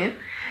میبینین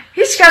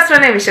هیچ کس رو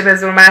نمیشه به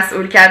زور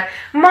مسئول کرد.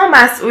 ما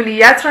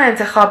مسئولیت رو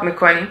انتخاب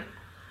میکنیم.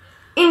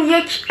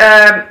 این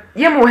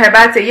یه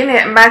موهبته، یه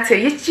نعمته،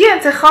 یه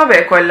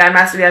انتخابه. کلا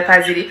مسئولیت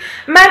پذیری.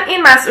 من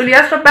این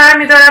مسئولیت رو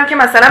برمیدارم که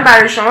مثلا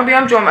برای شما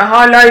بیام جمعه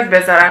ها لایو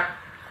بذارم.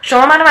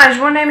 شما منو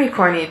مجبور نمی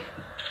کنید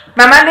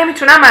و من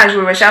نمیتونم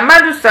مجبور بشم. من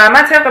دوست دارم،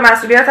 من طبق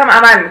مسئولیتم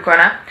عمل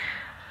میکنم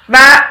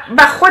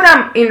و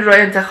خودم این رو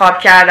انتخاب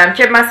کردم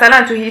که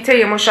مثلا تو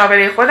حیطه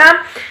مشاوره خودم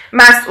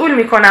مسئول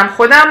میکنم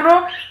خودم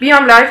رو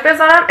بیام لایو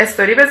بذارم،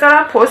 استوری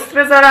بذارم، پست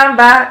بذارم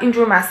و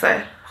اینجور مسائل.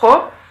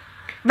 خب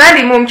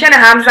ولی ممکنه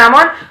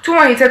همزمان تو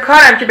محیط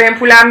کارم که بهم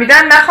پولم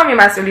میدن نخوام یه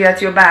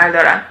مسئولیتی رو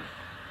بردارم.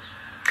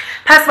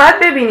 پس باید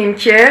ببینیم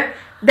که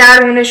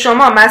درون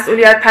شما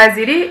مسئولیت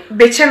پذیری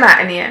به چه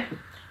معنیه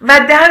و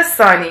در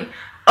ثانی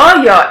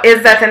آیا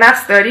عزت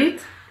نفس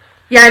دارید؟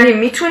 یعنی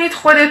میتونید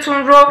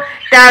خودتون رو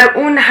در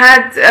اون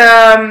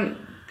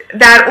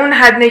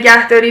حد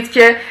نگه دارید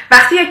که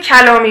وقتی یک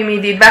کلامی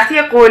میدید، وقتی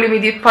یک قولی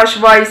میدید پاش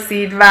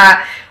وایسید و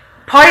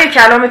پای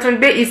کلامتون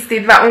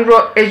بایستید و اون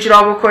رو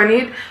اجرا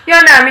بکنید، یا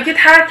نه میگید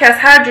هر کس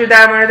هر جور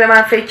در مورد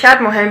من فکر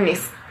کرد مهم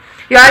نیست،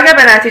 یا اگر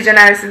به نتیجه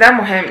نرسیدم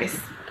مهم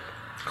نیست.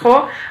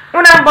 خب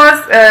اونم باز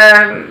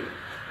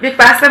یک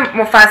بحث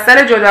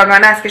مفصل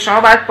جداگانه است که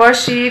شما باید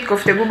باشید،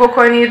 گفتگو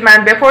بکنید،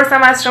 من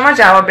بپرسم از شما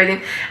جواب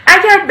بدین.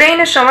 اگر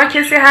بین شما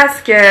کسی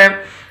هست که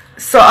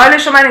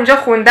سوالشو من اینجا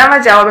خوندم و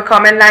جواب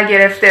کامل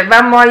نگرفته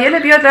و مایل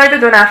بیاد لایو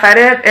 2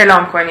 نفره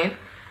اعلام کنید،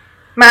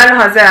 من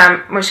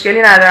حاضرم،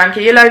 مشکلی ندارم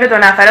که یه لایو 2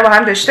 نفره با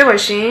هم داشته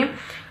باشیم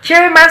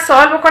که من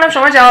سوال بکنم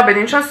شما جواب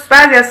بدین، چون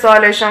بعضی از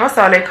سوالای شما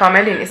سوالای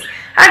کاملی نیست.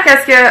 هر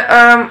کس که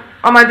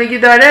آمادگی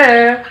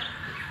داره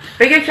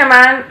بگه که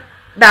من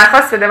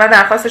درخواست بده و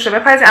درخواستشو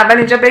بپذیرید. اول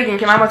اینجا بگین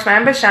که من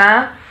مطمئن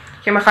بشم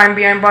که میخوایم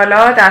بیایم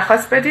بالا،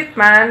 درخواست بدید،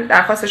 من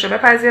درخواستشو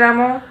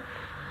بپذیرم و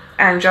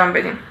انجام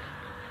بدیم.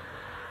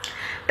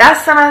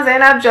 دست من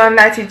زینب جان،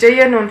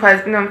 نتیجه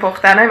نون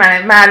پختنای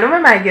منه. معلومه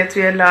مگه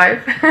توی لایو؟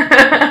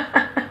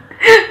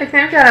 فکر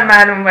نمی‌کردم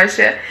معلوم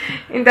باشه.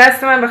 این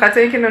دست من به خاطر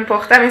اینکه نون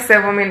پختم این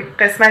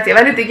 3مین قسمتیه،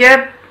 ولی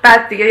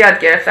بعد دیگه یاد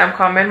گرفتم،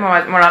 کامل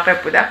مراقب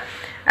بودم.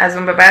 از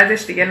اون به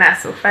بعدش دیگه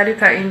نسوخ، ولی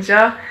تا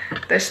اینجا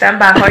داشتم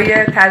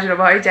بهای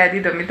تجربه های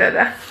جدید رو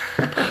میدادم.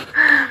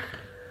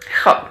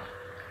 خب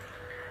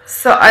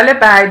سوال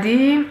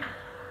بعدی،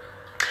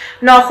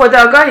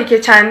 ناخودآگاهی که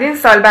چندین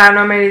سال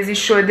برنامه ریزی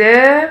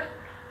شده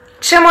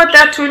چه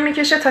مدت طول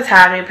میکشه تا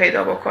تغییر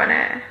پیدا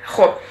بکنه؟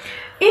 خب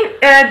این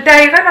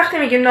دقیقا وقتی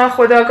میگیم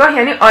ناخودآگاه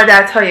یعنی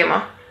عادتهای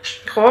ما.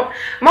 خب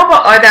ما با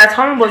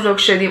عادتهامون بزرگ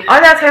شدیم،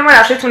 عادتهای ما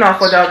رفته تو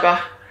ناخودآگاه.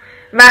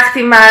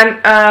 وقتی من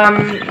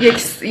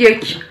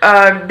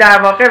در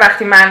واقع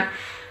وقتی من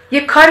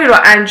یک کاری رو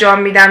انجام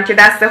میدم که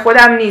دست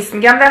خودم نیست،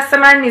 میگم دست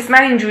من نیست،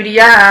 من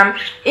اینجوریم،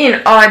 این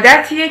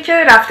عادتیه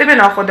که رفته به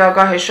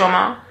ناخودآگاه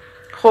شما.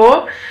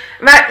 خب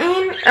و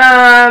این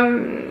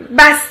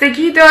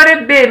بستگی داره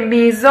به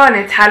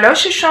میزان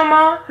تلاش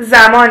شما،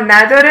 زمان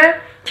نداره،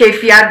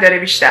 کیفیت داره،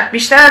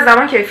 بیشتر از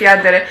زمان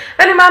کیفیت داره.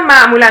 ولی من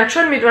معمولا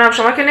چون میدونم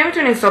شما که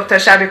نمیتونین صبح تا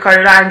شب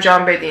کاری رو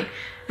انجام بدین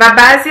و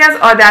بعضی از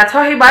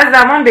عادت‌ها باید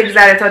زمان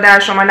بگذره تا در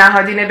شما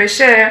نهادینه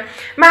بشه،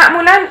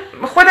 معمولا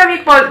خودم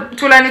یک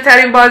طولانی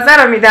ترین بازه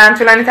رو میدم،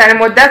 طولانی ترین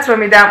مدت رو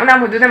میدم،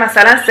 اونم حدود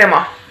مثلا 3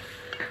 ماه.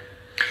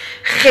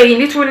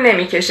 خیلی طول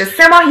نمیکشه،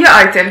 3 ماه یه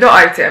آیتم، 2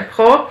 آیتم،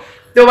 خب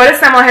دوباره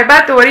 3 ماه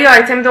بعد دوباره یه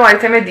آیتم، 2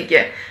 آیتم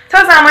دیگه،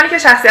 تا زمانی که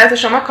شخصیت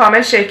شما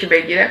کامل شکل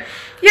بگیره.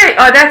 یه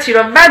عادتی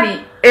رو ولی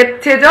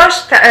ابتداش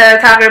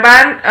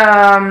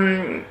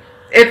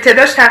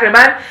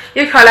تقریبا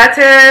یک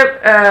حالت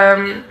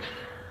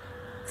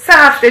 3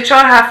 هفته،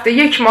 4 هفته،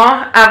 1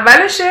 ماه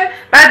اولشه،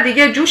 بعد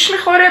دیگه جوش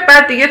میخوره،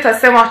 بعد دیگه تا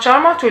 3 ماه 4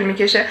 ماه طول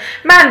میکشه.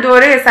 من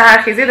دوره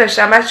سحرخیزی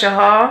داشتم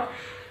بچه‌ها،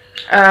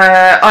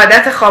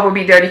 عادت خواب و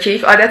بیداری که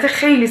یک عادت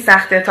خیلی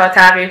سخته تا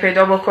تغییر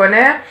پیدا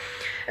بکنه،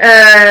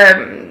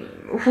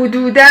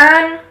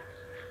 حدوداً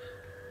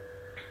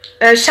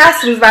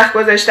 60 روز وقت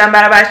گذاشتم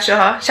برای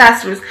بچه‌ها،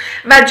 60 روز.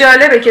 و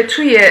جالبه که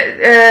توی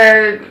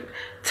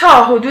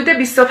تا حدود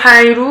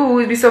 25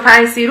 روز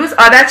 25-30 روز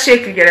عادت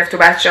شکل گرفت تو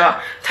بچه‌ها،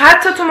 تا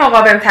حتی تو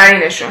مقاوم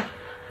ترینشون.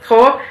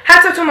 خب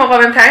حتی تو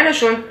مقاوم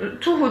ترینشون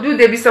تو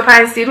حدود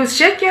 25-30 روز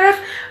شکل گرفت.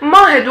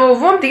 ماه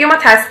دوم دیگه ما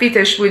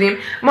تثبیتش بودیم،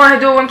 ماه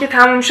دوم که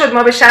تموم شد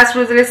ما به 60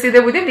 روز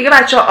رسیده بودیم، دیگه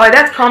بچه‌ها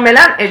عادت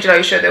کاملا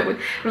اجرایی شده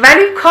بود.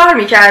 ولی کار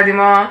می‌کردیم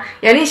ما،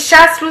 یعنی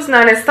 60 روز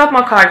نان استاپ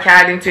ما کار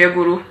کردیم توی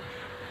گروه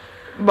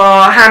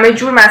با همه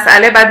جور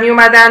مسئله. بعد می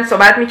اومدن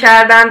صحبت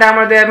میکردن در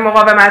مورد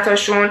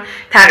مقاومتاشون.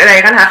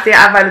 دقیقاً هفته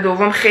اول و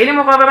دوم خیلی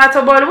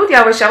مقاومت‌ها بالا بود،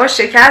 یواش یواش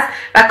شکست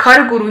و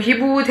کار گروهی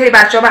بود. هی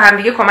بچه‌ها به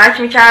همدیگه کمک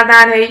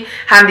میکردن، هی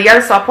همدیگه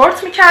رو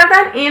ساپورت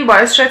میکردن. این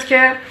باعث شد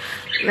که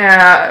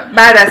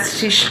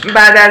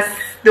بعد از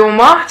 2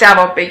 ماه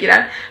جواب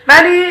بگیرن.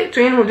 ولی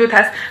تو این حدود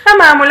هست. من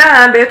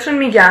معمولا بهتون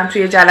میگم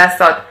توی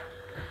جلسات،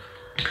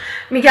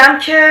 میگم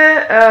که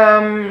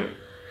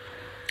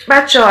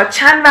بچه‌ها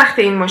چند وقت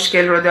این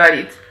مشکل رو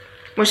دارید،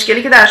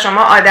 مشکلی که در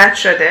شما عادت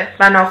شده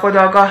و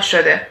ناخودآگاه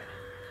شده.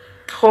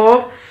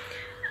 خب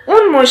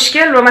اون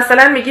مشکل رو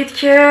مثلا میگید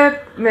که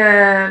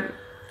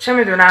چه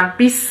میدونم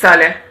 20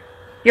 ساله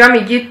یا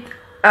میگید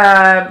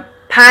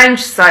 5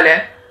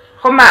 ساله.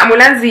 خب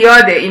معمولا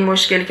زیاده این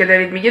مشکلی که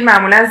دارید میگید،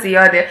 معمولا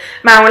زیاده،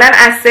 معمولا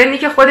از سنی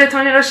که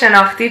خودتون رو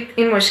شناختید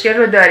این مشکل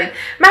رو دارید.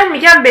 من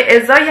میگم به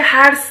ازای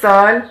هر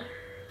سال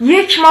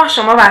 1 ماه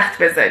شما وقت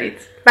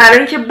بذارید برای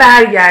اینکه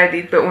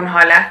برگردید به اون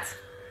حالت.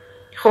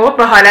 خب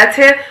به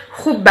حالت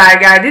خوب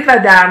برگردید و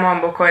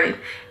درمان بکنید.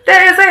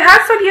 در ازای هر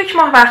سال 1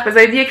 ماه وقت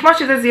بذارید. 1 ماه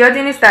چیز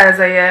زیادی نیست در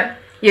ازای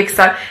 1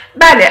 سال.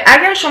 بله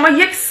اگر شما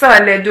 1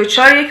 سال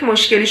دوچار یک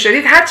مشکلی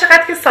شدید، هر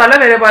چقدر که سالا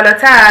بره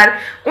بالاتر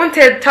اون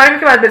تایمی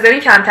که باید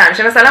بذارید کمتر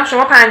میشه. مثلا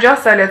شما 50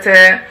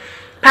 سالته،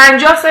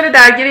 50 سال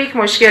درگیر یک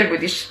مشکل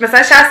بودی،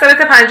 مثلا 60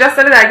 سالته 50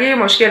 سال درگیر یک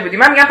مشکل بودی،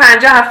 من میگم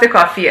 50 هفته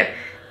کافیه.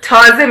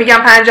 تازه میگم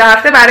 50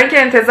 هفته برای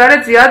اینکه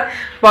انتظارت زیاد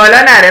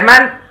بالا نره.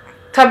 من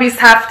تا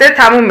 20 هفته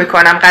تموم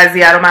میکنم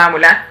قضیه رو،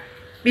 معمولا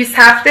 20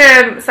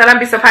 هفته مثلا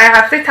 25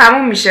 هفته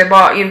تموم میشه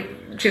با این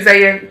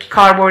چیزای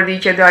کاربردی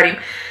که داریم.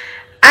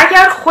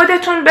 اگر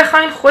خودتون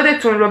بخواین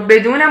خودتون رو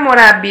بدون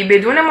مربی،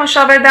 بدون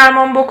مشاور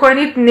درمان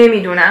بکنید،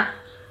 نمیدونم،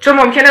 چون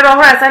ممکنه راهو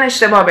اصلا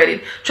اشتباه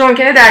برید، چون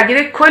ممکنه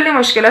درگیر کلی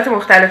مشکلات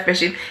مختلف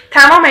بشید.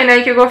 تمام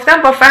اینایی که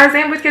گفتم با فرض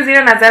این بود که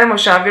زیر نظر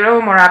مشاور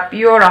و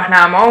مربی و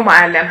راهنما و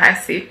معلم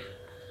هستید.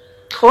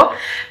 خب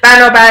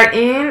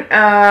بنابراین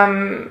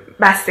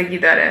بستگی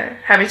داره،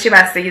 همه چی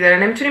بستگی داره،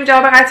 نمیتونیم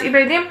جواب قطعی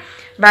بدیم،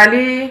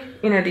 ولی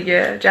اینه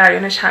دیگه،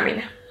 جریانش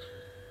همینه.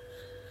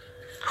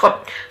 خب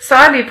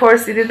سوالی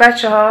پرسیدید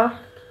بچه‌ها؟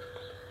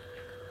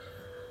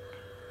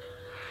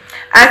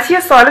 عطیه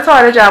سوالتو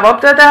آره جواب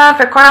دادم،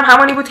 فکر کنم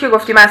همونی بود که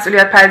گفتی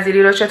مسئولیت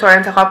پذیری رو چطور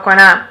انتخاب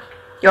کنم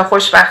یا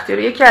خوشبختی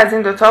رو، یکی از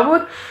این دوتا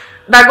بود.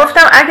 و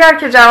گفتم اگر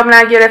که جواب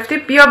نگرفتی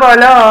بیا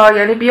بالا،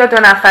 یعنی بیا 2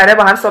 نفره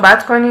با هم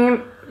صحبت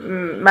کنیم،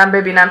 من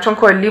ببینم، چون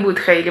کلی بود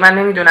خیلی، من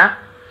نمیدونم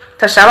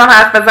تا شبم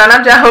حرف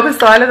بزنم جواب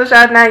سوالتو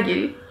شاید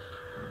نگیری.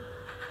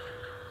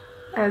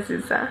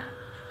 عزیزم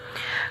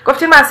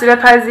گفتی مسئولیت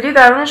پذیری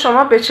درون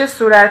شما به چه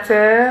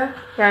صورته؟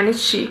 یعنی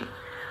چی؟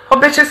 خب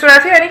به چه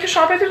صورته یعنی که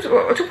شما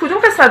تو کدوم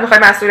قسمت میخوای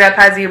مسئولیت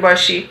پذیر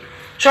باشی؟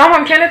 شما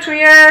ممکنه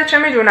توی چه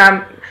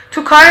میدونم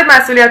تو کارت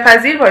مسئولیت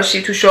پذیر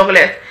باشی، تو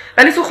شغلت،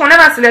 ولی تو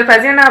خونه مسئولیت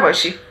پذیر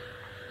نباشی،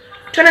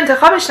 چون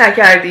انتخابش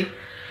نکردی،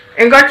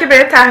 انگار که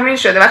بهت تحمیل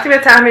شده. وقتی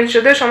بهت تحمیل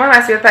شده شما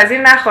مسئولیت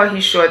پذیر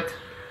نخواهی شد.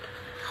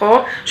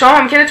 خب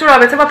شما ممکنه تو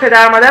رابطه با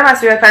پدر و مادر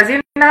مسئولیت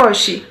پذیر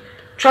نباشی،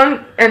 چون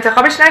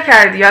انتخابش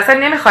نکردی یا اصلا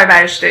نمیخوای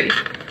برش داری.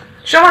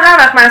 شما هر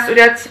وقت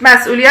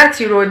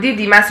مسئولیتی رو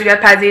دیدی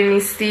مسئولیت پذیر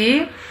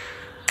نیستی،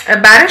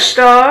 برش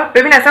دار،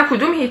 ببین اصلا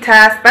کدوم هیت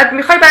هست، بعد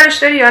میخوای برش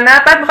داری یا نه،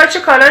 بعد میخوای چه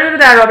کارایی رو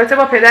در رابطه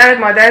با پدرت،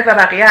 مادرت و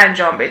بقیه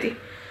انجام بدی.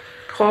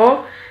 خب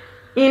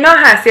اینا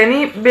هست،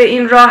 یعنی به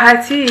این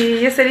راحتی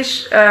یه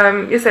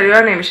سری ها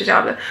نمیشه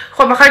جواب داد.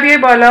 خب میخوای بیای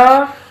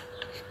بالا؟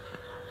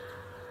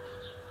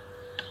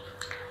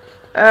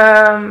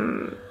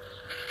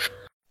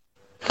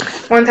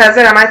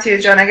 منتظرم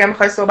عطیه جان اگه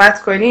میخوای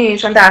صحبت کنی،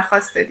 چون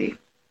درخواست دادی.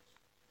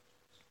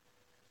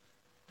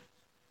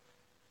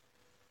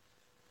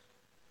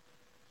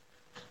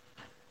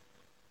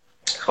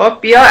 خب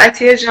بیا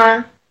عطیه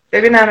جان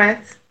ببینمت.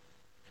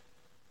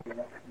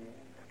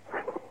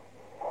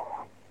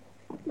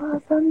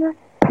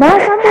 ما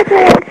اصلا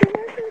متوجه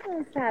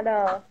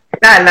نشدم.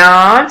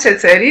 سلام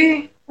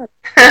چطوری؟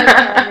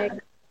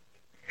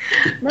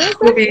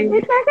 خوبی؟ فکر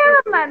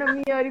نکردم منو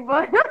میاری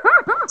بالا.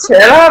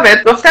 چرا؟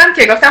 بهت گفتم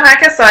هر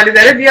کس سوالی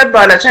داره بیاد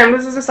بالا، چون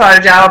امروز روز سوال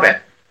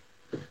جوابه.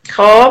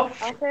 خب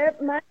آخه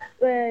من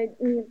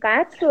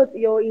قطع شد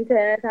یا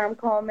اینترنت هم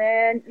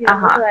کامل یا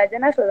متوجه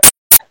نشدم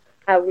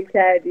قبول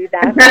کردی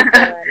در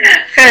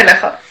خیلی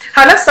خوب.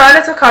 حالا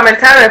سوالتو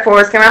کاملتر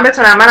بپرس که من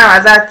بتونم منم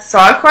ازت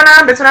سوال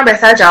کنم، بتونم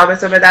بهتر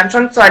جوابتو بدم،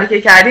 چون سوالی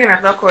که کردی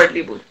مقدار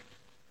کلی بود.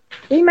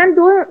 من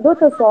دو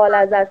تا سوال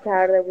ازت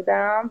کرده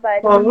بودم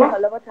ولی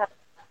حالا با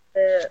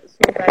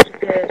صحبتی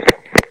که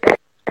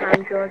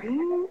هم داریم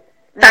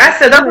فقط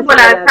صدا رو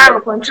بلندتر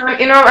بکن، چون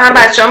اینو هم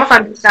بچه‌ها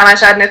میخوان بشنون.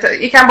 شاید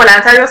یکم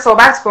بلندتر یا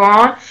صحبت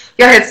کن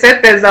یا هدست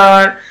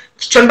بذار،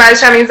 چون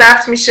بعدش هم این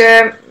ضبط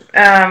میشه،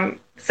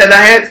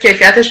 صدای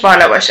کیفیتش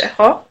بالا باشه.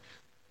 خب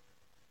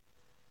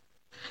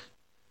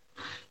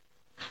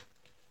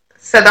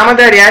صدامو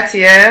داری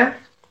عطیه؟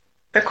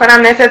 فکر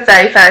کنم نتت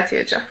ضعیفه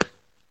عطیه جان.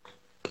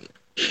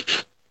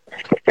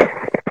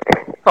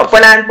 خب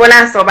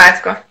بلند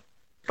صحبت کن.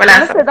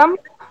 بلند صدام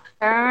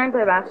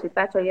ببخشید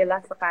بچه‌ها یه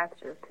لحظه قطع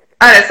شد.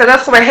 آره صدات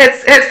خوبه.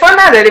 هدفون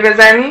نداری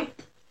بزنی؟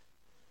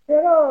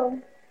 چرا؟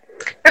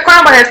 فکر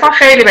کنم با هدفون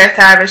خیلی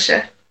بهتر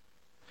بشه.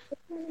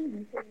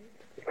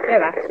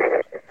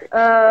 ببخشید.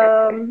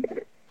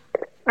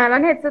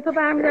 الان هدستو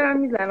برمی‌دارم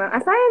میزنم.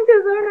 اصلا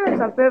انتظار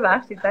نداشتم.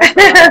 ببخشید.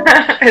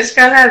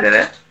 اشکال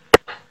نداره.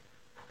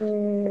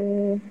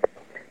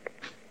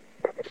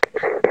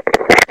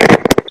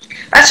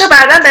 بچه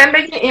بعدا بهم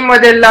بگین این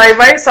مدل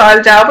لایوای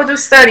سوال جواب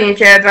دوست دارین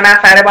که 2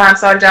 نفره با هم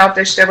سوال جواب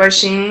داشته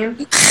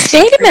باشیم؟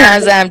 خیلی به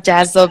نظرم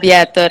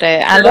جذابیت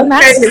داره. الان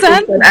مخصوصا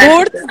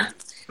مورد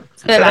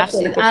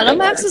الان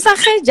مخصوصا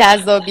خیلی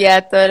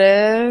جذابیت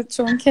داره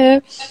چون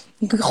که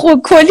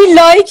خب کلی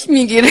لایک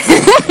میگیره.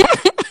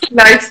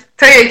 لایک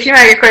تا یکی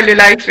مگه کلی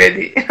لایک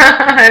بدی؟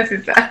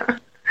 عزیزم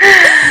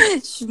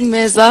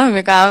مزاح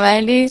میکنم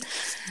ولی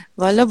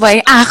والا با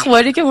این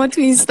اخباری که ما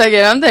تو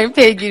اینستاگرام داریم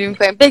پیگیری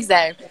میکنیم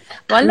بگذاریم.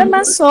 والا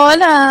من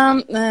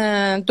سوالم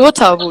 2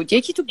 تا بود.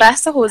 یکی تو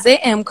بحث حوزه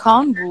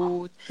امکان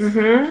بود،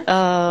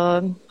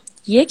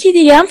 یکی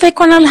دیگه هم فکر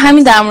کنم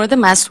همین در مورد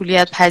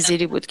مسئولیت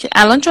پذیری بود که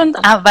الان چون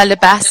اول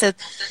بحث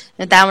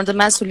در مورد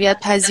مسئولیت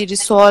پذیری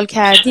سوال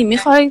کردی،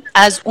 میخوای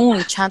از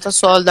اون چند تا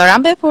سوال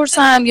دارم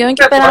بپرسم یا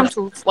اینکه برم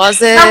تو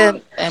فاز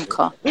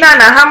امکان؟ نه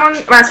همون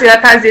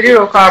مسئولیت پذیری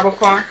رو کار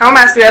بکن. همون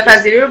مسئولیت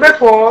پذیری رو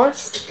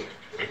بپرس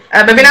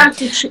ببینم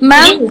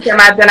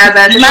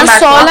من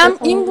سوالم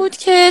این بود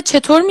که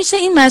چطور میشه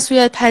این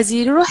مسئولیت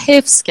پذیری رو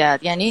حفظ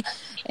کرد. یعنی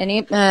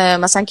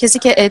مثلا کسی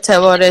که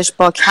اعتبارش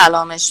با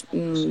کلامش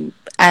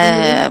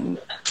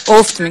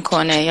افت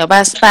میکنه یا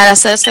بس بر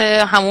اساس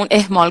همون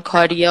اهمال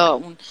کاری یا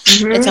اون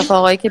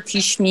اتفاقایی که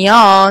پیش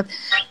میاد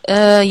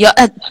یا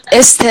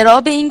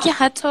اضطراب این که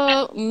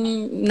حتی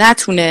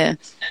نتونه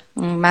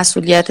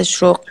مسئولیتش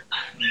رو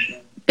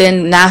به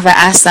نحو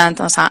احسن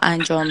مثلا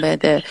انجام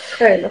بده.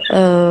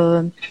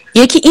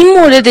 یکی این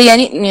مورد،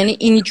 یعنی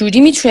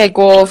اینجوری میتونه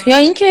گفت، یا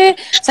اینکه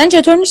مثلا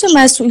چطور میشه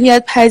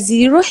مسئولیت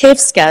پذیری رو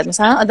حفظ کرد.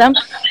 مثلا آدم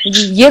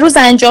یه روز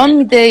انجام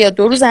میده یا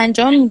 2 روز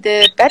انجام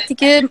میده، بعد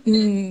دیگه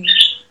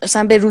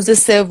مثلا به روز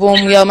 3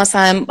 یا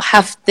مثلا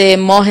هفته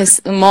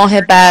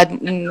ماه بعد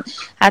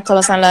حتی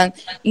مثلا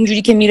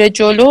اینجوری که میره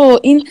جلو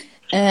این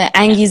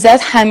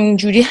انگیزت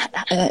همینجوری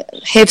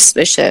حفظ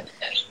بشه.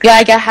 یا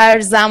اگر هر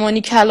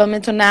زمانی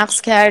کلامتو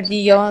نقص کردی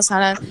یا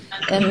مثلا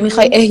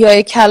میخوای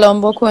احیای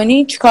کلام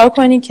بکنی، چیکار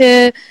کنی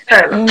که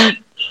اون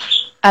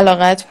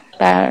علاقت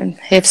بر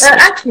حفظ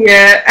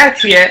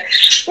عطیه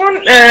اون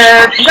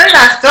گاهی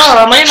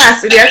وقتا ما یه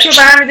مسئولیتی رو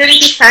برمی‌داریم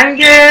که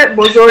سنگ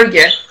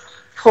بزرگه.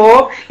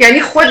 خب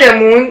یعنی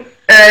خودمون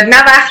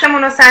نه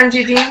وقتمون رو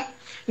سنجیدیم،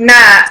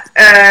 نه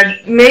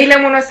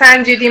میلمون رو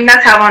سنجیدیم،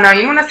 نه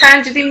تواناییمون رو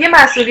سنجیدیم، یه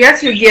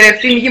مسئولیتی رو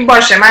گرفتیم میگیم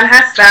باشه من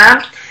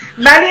هستم،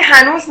 ولی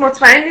هنوز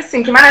مطمئن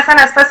نیستیم که من اصلا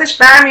از پسش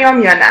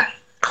برمیام یا نه.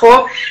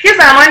 خب یه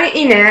زمانی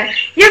اینه،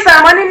 یه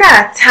زمانی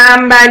نه،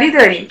 تنبلی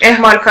داریم،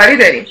 اهمال کاری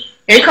داریم،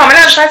 یعنی کاملا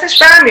از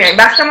پسش برمیایم،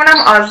 وقتمون هم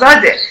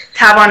آزاده،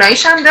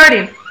 تواناییش هم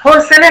داریم،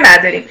 حوصله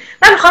نداریم.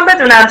 من میخوام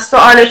بدونم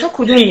سوال تو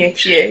کدوم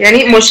یکیه،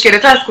 یعنی مشکل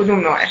تو از کدوم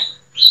نوعه؟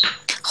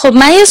 خب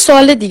من یه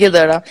سوال دیگه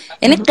دارم،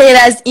 یعنی غیر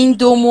از این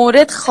 2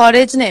 مورد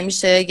خارج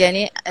نمیشه؟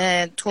 یعنی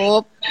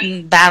تو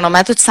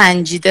برنامه تو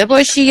سنجیده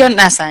باشی یا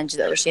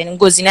نسنجیده باشی. یعنی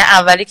گزینه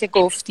اولی که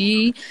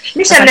گفتی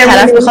میشه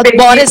طرف میخواد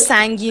بار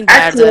سنگین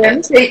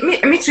برداره.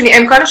 میتونی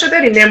امکانشو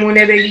داری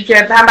نمونه بگی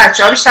که هم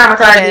بچه‌ها بیشتر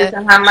متوجه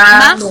بشن هم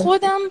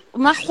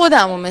من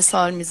خودمو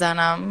مثال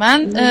میزنم.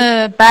 من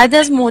بعد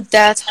از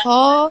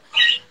مدت‌ها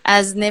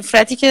از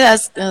نفرتی که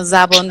از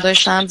زبان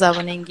داشتم،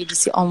 زبان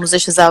انگلیسی،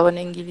 آموزش زبان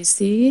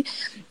انگلیسی،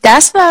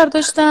 دست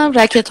برداشتم،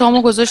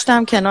 رکتامو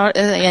گذاشتم کنار.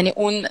 یعنی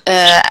اون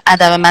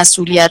عدم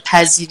مسئولیت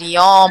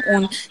پذیریام،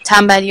 اون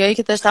تنبلیایی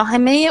که داشتم،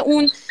 همه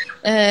اون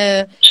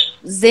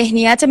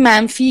ذهنیت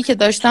منفی که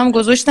داشتم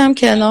گذاشتم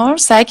کنار.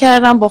 سعی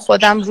کردم با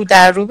خودم رو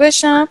در رو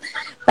بشم.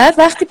 بعد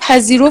وقتی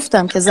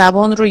پذیرفتم که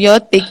زبان رو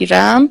یاد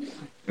بگیرم،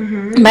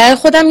 برای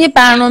خودم یه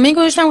برنامه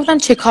گذاشتم، گفتم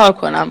چه کار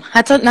کنم.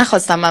 حتی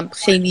نخواستم من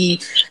خیلی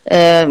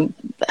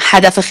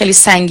هدف خیلی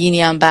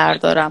سنگینی هم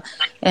بردارم،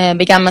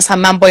 بگم مثلا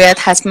من باید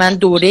حتما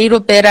دوره‌ای رو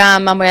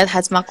برم، من باید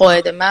حتما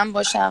قائد من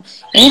باشم.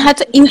 یعنی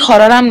حتی این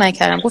کارا رو هم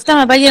نکردم. گفتم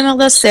اول یه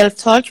مقدار سلف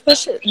تاک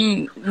باشه،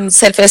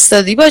 سلف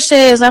استادی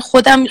باشه، مثلا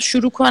خودم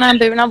شروع کنم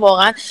ببینم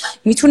واقعا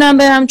میتونم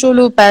برم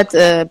جلو، بعد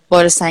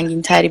بار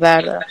سنگین تری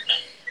بردارم.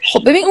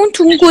 خب ببین اون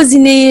تو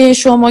گزینه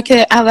شما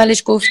که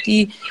اولش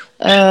گفتی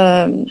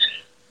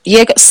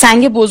یک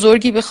سنگ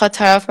بزرگی بخواد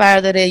طرف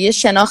برداره، یه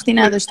شناختی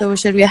نداشته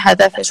باشه روی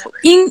هدفش، خب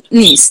این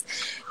نیست.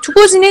 تو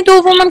گزینه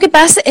دومم که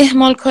بحث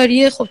اهمال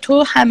کاریه، خب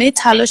تو همه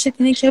تلاشت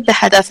اینه که به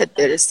هدفت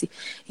برسی.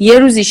 یه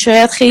روزی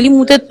شاید خیلی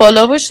مودت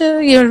بالا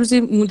باشه، یه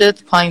روزی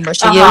مودت پایین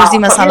باشه، یه روزی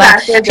مثلا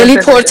خیلی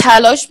پر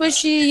تلاش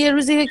باشی، یه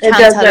روزی کم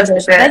تلاش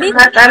باشی. ولی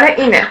مثلا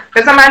اینه،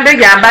 بذار من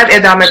بگم بعد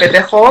ادامه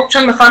بده. خب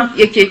چون میخوام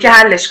یکی یکی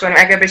حلش کنیم،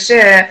 اگه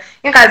بشه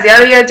این قضیه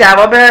رو یه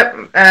جواب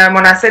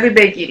مناسبی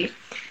بگیری.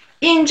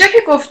 اینجا که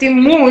گفتی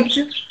مود،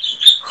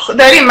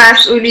 داری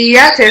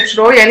مسئولیتت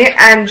رو، یعنی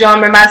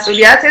انجام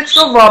مسئولیتت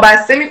رو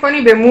وابسته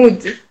میکنی به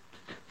مود.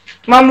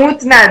 ما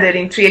مود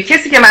نداریم. توی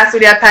کسی که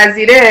مسئولیت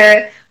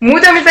پذیره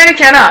مود رو میذاری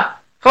کنار.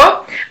 خب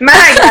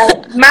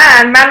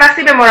من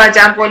وقتی به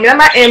مراجعم قول میدم،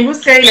 من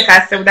امروز خیلی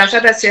خسته بودم،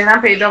 شاید از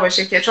چهرم پیدا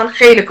باشه که چون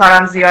خیلی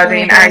کارم زیاده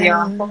این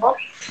ایام. خب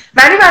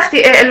ولی وقتی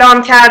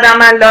اعلام کردم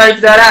من لایو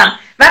دارم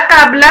و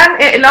قبلا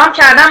اعلام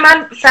کردم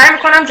من سعی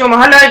میکنم جمعه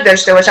ها لایو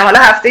داشته باشم، حالا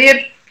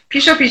هفته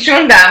پیشو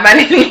پیچوندم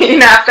ولی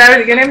این هفته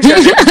رو دیگه نمیشه.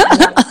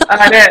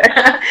 آره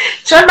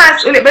چون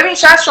مسئولی، ببین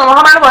شاید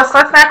شماها منو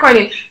بازخواست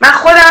نکنید، من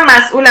خودم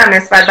مسئولم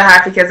نسبت به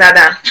حرفی که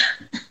زدم.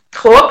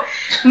 خب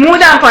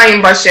مودم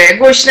پایین باشه،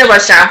 گشنه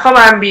باشم،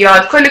 خوابم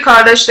بیاد، کلی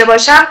کار داشته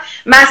باشم،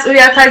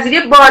 مسئولیت پذیری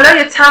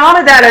بالای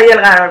تمام دلایل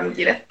قرار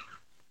میگیره.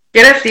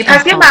 گرفتی؟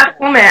 پس یه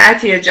مفهومه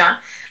عطیه جان،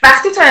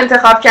 وقتی تو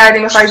انتخاب کردی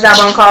میخوای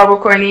زبان کار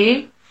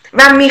بکنی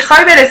و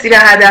میخوای برسی به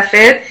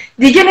هدفت،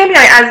 دیگه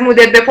نمیای از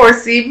مودت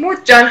بپرسی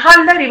مود جان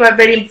حال داری با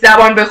بریم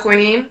زبان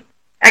بخونیم؟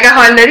 اگه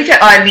حال داری که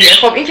عالیه.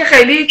 خب این که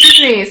خیلی چیز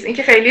نیست، این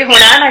که خیلی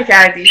هنر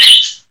نکردی،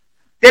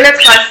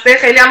 دلت خواسته،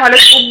 خیلی هم حالت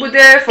خوب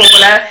بوده،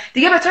 فوق‌العاده.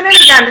 دیگه به تو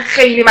نمیگن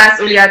خیلی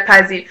مسئولیت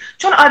پذیر،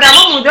 چون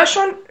آدما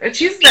موداشون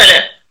چیز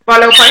داره،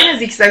 بالا و پایین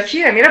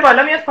زیگزاگیه، میره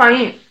بالا میاد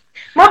پایین.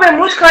 ما به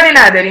مود کاری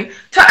نداریم.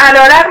 تو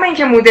علیرغم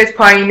اینکه مودت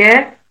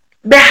پایینه،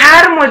 به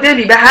هر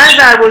مدلی، به هر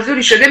ضرب و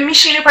زوری شده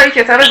میشینی پای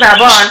کتاب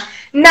زبان،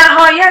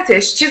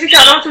 نهایتش چیزی که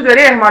الان تو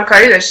دوره اهمال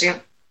کاری داشتیم،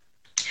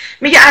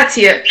 میگه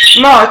عطیه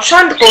ما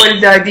چون قول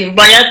دادیم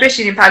باید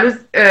بشینیم پلو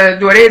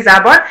دوره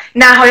زبان،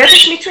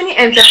 نهایتش میتونی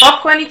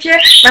انتخاب کنی که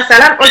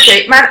مثلا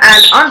اوکی من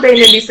الان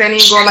بین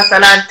لیسنینگ و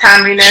مثلا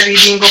تمرین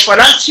ریدینگ و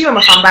فلان چی رو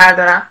میخوام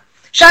بردارم.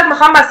 شاید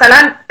میخوام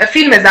مثلا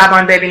فیلم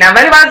زبان ببینم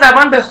ولی باید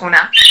زبان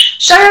بخونم.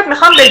 شاید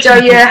میخوام به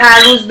جای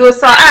هر روز 2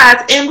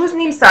 ساعت امروز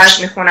نیم ساعت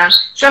میخونم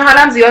چون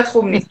حالم زیاد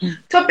خوب نیست.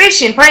 تو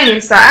بشین پای نیم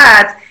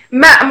ساعت،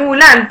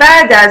 معمولاً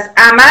بعد از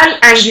عمل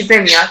انگیزه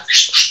میاد.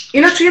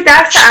 اینو توی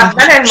درس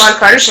اول اهمال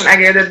کاریشون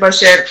اگه یادت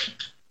باشه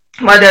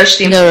ما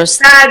داشتیم.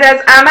 درست. بعد از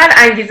عمل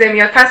انگیزه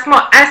میاد. پس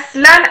ما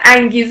اصلاً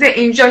انگیزه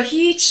اینجا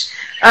هیچ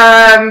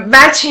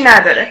وجهی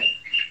نداره.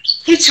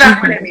 هیچ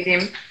وقت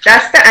نمیریم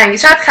دست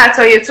انگیزه. شاید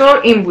خطای تو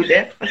این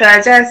بوده.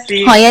 متوجه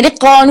هستی؟ یعنی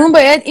قانون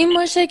باید این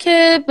باشه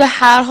که به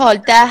هر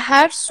حال در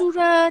هر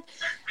صورت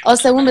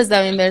آسمون به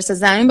زمین برسه،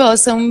 زمین به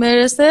آسمون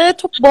برسه،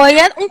 تو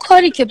باید اون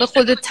کاری که به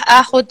خودت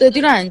تعهد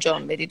دادی رو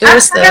انجام بدی.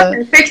 درسته؟ حتی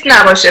اگر پرفکت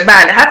نباشه.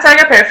 بله، حتی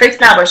اگر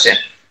پرفکت نباشه.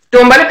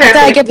 دنبال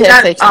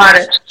پرفکت.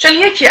 آره. چون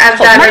یکی از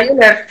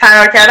دلایل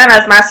فرار کردن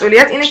از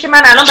مسئولیت اینه که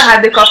من الان به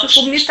حد کافی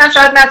خوب نیستم،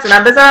 شاید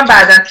نتونم، بذارم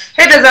بعدن.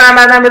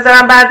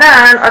 بذارم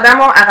بعدن،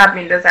 آدمو عقب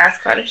میندازه از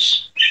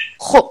کارش.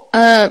 خب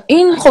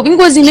این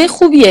گزینه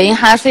خوبیه، این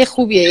حرف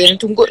خوبیه. یعنی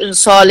تو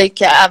سوالی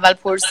که اول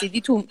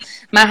پرسیدی تو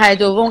مرحله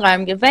دوم قرار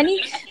میگیره،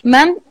 ولی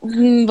من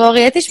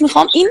واقعیتش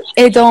میخوام این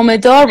ادامه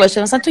دار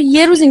باشه. مثلا تو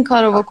یه روز این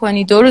کارو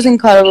بکنی، 2 روز این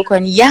کارو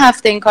بکنی، یه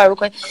هفته این کارو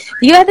بکنی،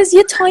 دیگه بعد از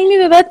یه تایمی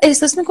به بعد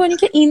احساس میکنی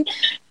که این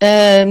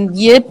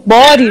یه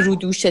باری رو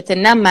دوشته،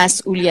 نه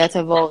مسئولیت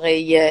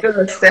واقعیه.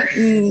 درسته.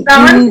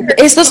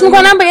 احساس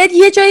میکنم باید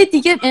یه جای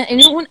دیگه،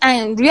 یعنی اون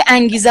روی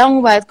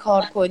انگیزه‌مون باید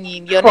کار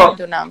کنیم یا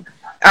نمیدونم.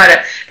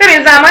 آره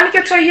ببین، زمانی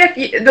که تو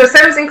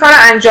 1-2-3 روز این کار رو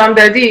انجام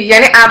دادی،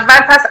 یعنی اول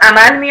پس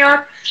عمل میاد،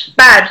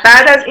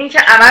 بعد از اینکه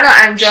عمل رو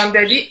انجام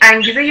دادی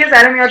انگیزه یه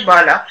ذره میاد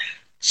بالا.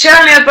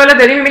 چرا میاد بالا؟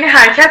 داری میبینی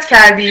حرکت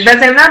کردی و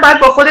ضمناً باید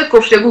با خودت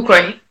گفتگو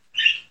کنی.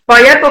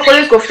 باید با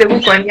خودت گفتگو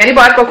کنی، یعنی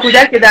باید با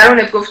کودک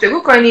درونت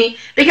گفتگو کنی،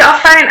 بگی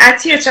آفرین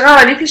عطیه چقدر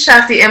عالی پیش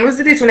رفتی، امروز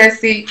دیدی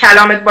تونستی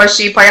کلامت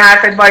باشی، پای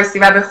حرفت وایسی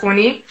و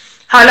بخونی.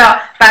 حالا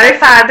برای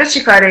فردا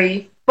چی کاره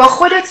ای؟ با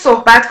خودت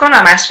صحبت کن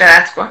و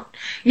مشورت کن.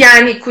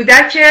 یعنی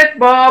کودک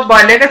با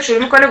بالغ شروع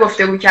میکنه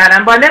گفتگو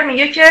کردن. بالغ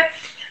میگه که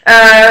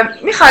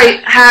میخوای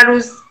هر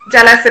روز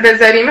جلسه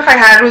بذاریم، میخوای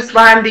هر روز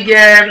با هم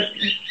دیگه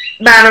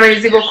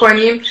برنامه‌ریزی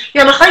بکنیم،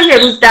 یا میخوای یه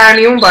روز در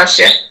میون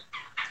باشه.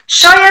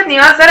 شاید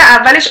نیاز داره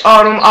اولش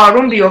آروم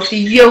آروم بیفتی،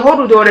 یهو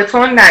رو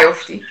دورتون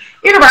نیفتی.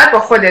 اینو باید با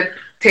خودت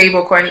طی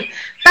بکنی.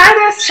 بعد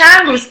از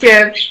چند روز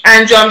که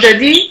انجام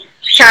دادی،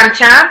 کم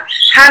کم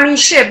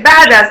همیشه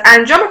بعد از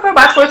انجام کار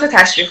باید خودتو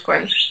تشویق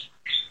کنی.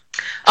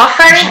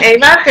 آفرین،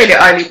 ایول، خیلی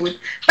عالی بود.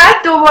 بعد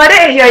دوباره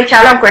احیای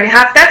کلام کنی.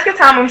 هفته‌ت که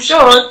تموم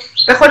شد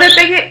به خودت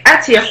بگی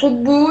عطیه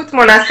خوب بود،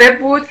 مناسب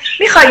بود،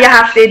 میخوای یه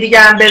هفته دیگه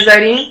هم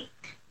بذاریم؟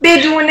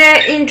 بدون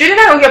اینجوری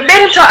نگو که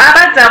بریم تا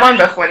ابد زبان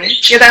بخونیم.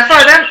 یه دفعه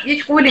آدم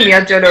یک قولی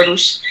میاد جلو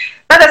روش،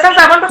 بعد اصلا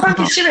زبان بخونیم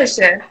که چی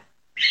بشه؟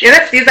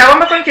 گرفتی؟ زبان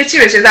بخونیم که چی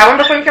بشه؟ زبان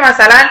بخونیم که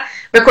مثلا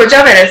به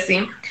کجا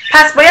برسیم؟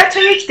 پس باید تو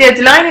یک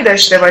ددلاینی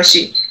داشته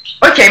باشی.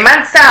 اوکی،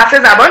 من 3 هفته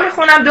زبان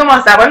میخونم، 2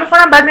 ماه زبان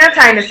میخونم، بعد میرم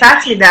تعیین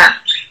سطح میدم.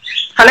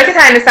 حالا که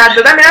تعیین سطح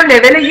دادم میرم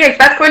لول 1،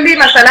 بعد کلی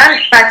مثلا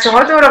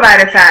بچه‌ها دور و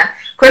برتن،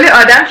 کلی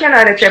آدم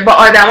کنارته، با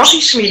آدما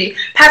پیش میری.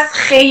 پس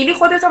خیلی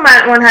خودتو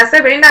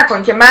منحصر به این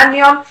نکن که من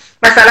میام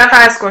مثلا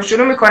فرض کن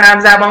شروع میکنم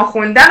زبان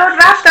خوندن و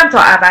رفتم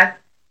تا ابد.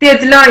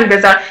 ددلاین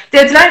بذار.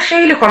 ددلاین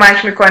خیلی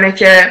کمک میکنه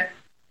که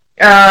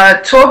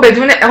تو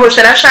بدون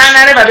حوصله سر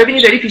نره و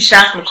ببینی داری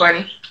پیشرفت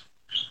میکنی.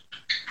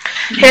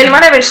 هلما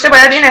نوشته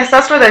باید این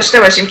احساس رو داشته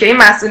باشیم که این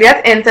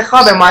مسئولیت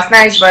انتخاب ماست، نه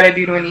اجبار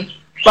بیرونی.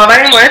 باور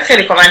این مورد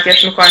خیلی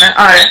کمکت میکنه.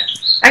 آره،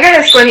 اگر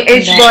حس کنی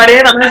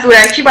اجباره و من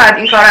زورکی باید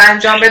این کار رو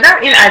انجام بدم،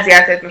 این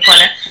اذیتت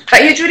میکنه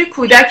و یه جوری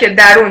کودک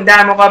درون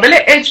در مقابل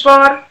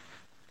اجبار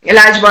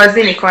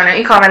لجبازی میکنه.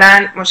 این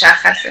کاملا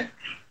مشخصه.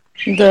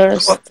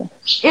 درسته.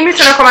 این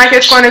میتونه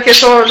کمکت کنه که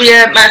تو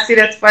روی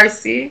مسیرت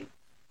وایسی.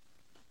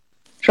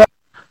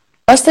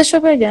 راستشو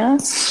بگم؟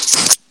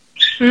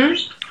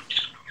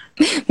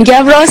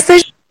 میگم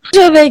راستشو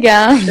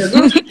بگم.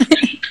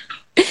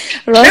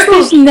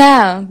 راستش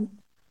نه،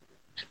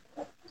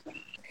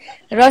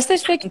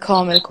 راستش فکر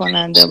کامل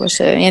کننده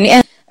باشه،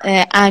 یعنی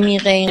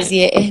عمیق این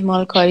قضیه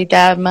اهمال کاری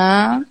در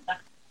من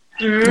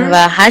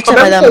و هر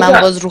چقدر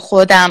من باز رو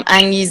خودم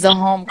انگیزه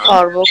هام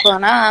کار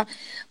بکنم،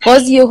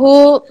 باز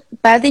یهو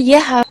بعد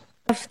یه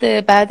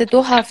هفته، بعد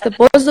 2 هفته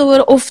باز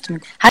دوباره افت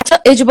میکنم. حتی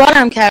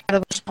اجبارم کرده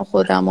باشم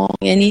خودم،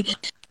 یعنی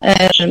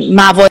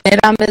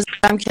موانعم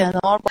بذارم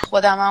کنار، با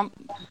خودم هم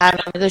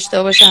برنامه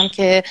داشته باشم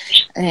که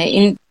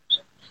این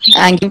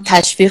انگیزه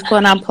تشویق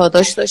کنم،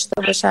 پاداش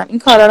داشته باشم، این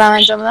کارا رو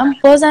انجام بدم،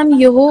 بازم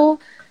یهو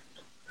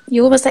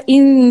مثلا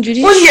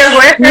اینجوری. اون یهو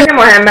خیلی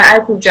مهمه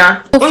عزیز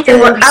جان. اون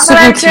یهو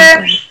اولا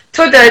که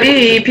تو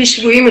داری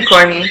پیشگویی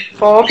میکنی.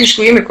 خب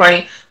پیشگویی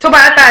میکنی تو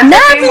باید بعد نه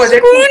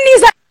پیشگویی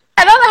نیست،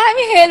 الان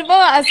همین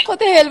هلما از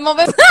خود هلما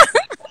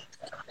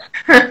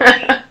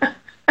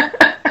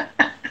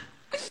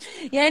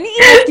یعنی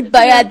این که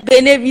باید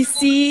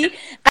بنویسی.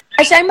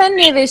 قشنگ من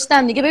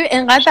نوشتم دیگه. ببین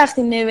انقدر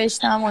وقتی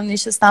نوشتم و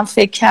نشستم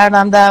فکر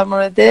کردم در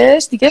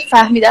موردش، دیگه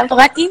فهمیدم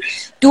فقط این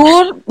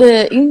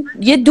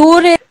یه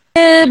دور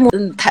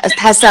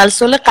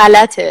تسلسل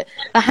غلطه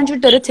و همجور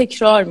داره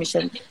تکرار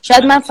میشه.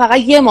 شاید من فقط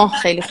 1 ماه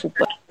خیلی خوب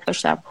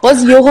باشم،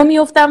 باز یهو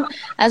میافتم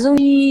از اون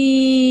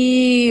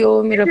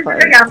میره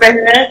پایین.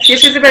 یه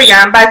چیزی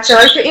بگم،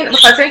 بچه‌هایی که این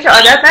بخاطر اینکه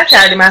عادت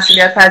نکردی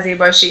مسئولیت پذیر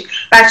باشی،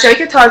 بچه‌هایی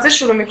که تازه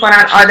شروع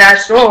میکنن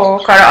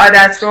کار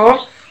عادت رو،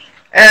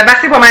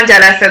 وقتی با من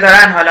جلسه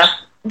دارن، حالا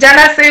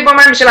جلسه با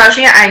من میشه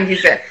براشون یه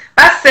انگیزه،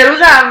 بعد 3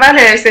 روز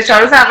اولش 3-4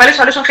 روز اولش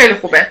حالشون خیلی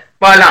خوبه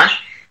بالان،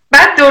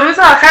 بعد 2 روز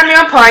آخر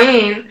میان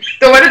پایین،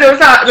 دوباره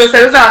 2-3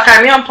 روز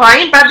آخر میان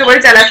پایین، بعد دوباره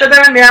جلسه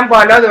دارن میرن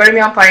بالا، دوباره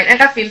میان پایین.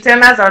 اینقدر فیلتر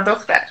نذار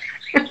دختر.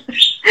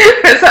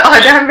 مثل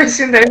آدم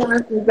بشین داریم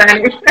همه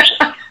میزنیم.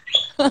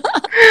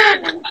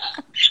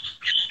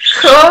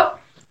 خب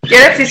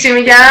گرفتی چی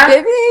میگم؟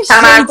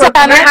 تمرکز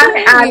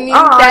همین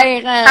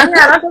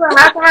الان تو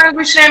به حرف من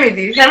گوش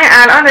نمیدی، همین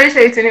الان داری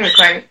شیطونی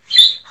میکنی.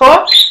 خب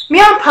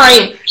میام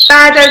پایین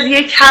بعد از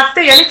 1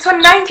 هفته، یعنی تو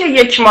نه اینکه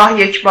 1 ماه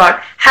 1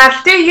 بار،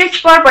 هفته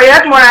 1 بار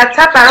باید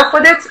مرتب برای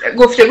خودت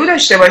گفتگو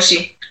داشته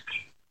باشی.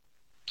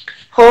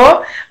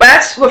 خب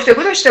باید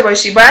گفتگو داشته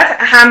باشی، باید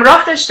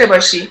همراه داشته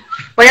باشی،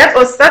 باید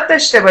استاد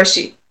داشته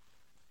باشی.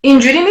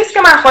 اینجوری نیست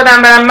که من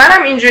خودم برم،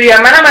 منم اینجوریم،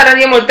 منم الان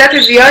یه مدت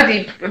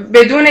زیادی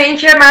بدون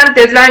اینکه من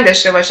ددلاین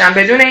داشته باشم،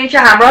 بدون اینکه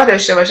همراه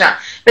داشته باشم،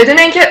 بدون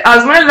اینکه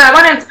آزمون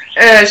زبان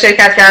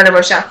شرکت کرده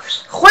باشم،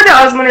 خود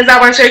آزمون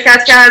زبان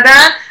شرکت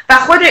کردن و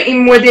خود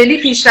این مدلی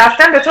پیش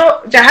رفتن به تو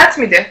جهت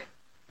میده.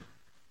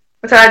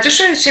 متوجه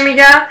شدی چی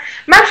میگم؟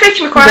 من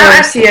فکر میکنم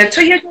عطیه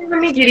تو یه جایی رو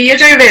میگیری یه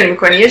جایی ول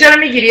میکنی، یه جایی رو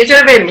میگیری یه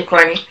جایی ول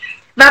میکنی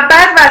و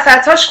بعد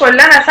وسطاش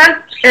کلا اصلا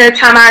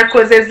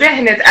تمرکز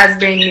ذهنت از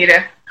بین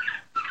میره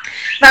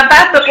و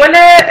بعد به قول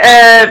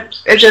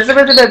اجازه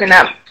بده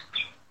ببینم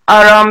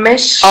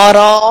آرامش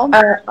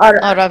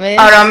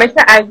آرامش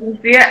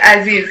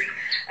عزیز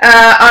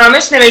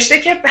آرامش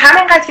نوشته که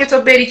همینقدر که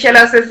تو بری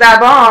کلاس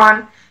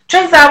زبان،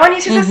 چون زبان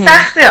یه چیز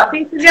سخته،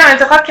 این چیزی هم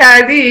انتخاب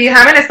کردی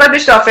همه نسبت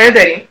بهش دافعه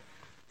داریم،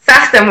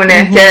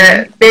 سختمونه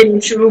که بریم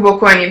شروع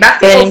بکنیم.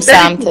 وقتی بریم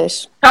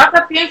سمتش 4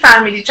 تا فیلم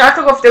فهمیدی، 4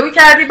 تا گفتگو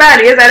کردی،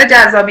 بله یه ذره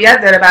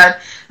جذابیت داره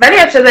بعد، ولی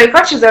ابتدای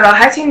کار چیز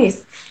راحتی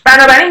نیست.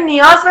 بنابراین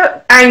نیاز به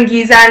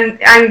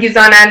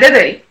انگیزاننده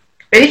داری.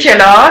 بری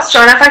کلاس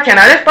 4 نفر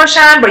کنارت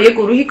باشن، با یه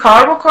گروهی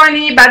کار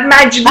بکنی، بعد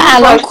مجبور باشی.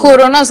 الان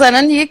کرونا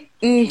زنن یک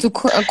تو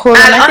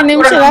کرونا که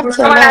نمیشه رفت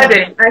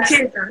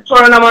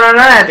کرونا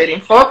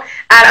نداریم. خب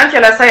الان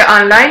کلاس‌های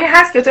آنلاینی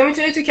هست که تو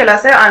میتونی تو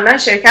کلاس‌های آنلاین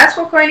شرکت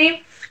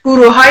بکنی،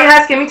 گروه‌هایی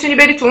هست که میتونی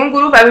بری تو اون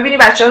گروه و ببینی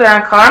بچه‌ها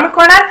دارن کار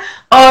میکنن،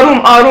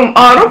 آروم آروم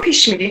آروم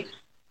پیش میری.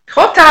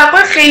 خب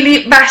توقع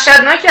خیلی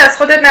وحشتناکی از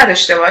خودت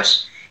نداشته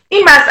باش.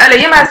 این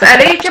مسئله یه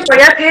مسئله‌ای که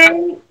باید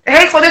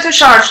هی خودتو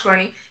شارژ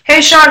کنی،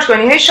 هی شارژ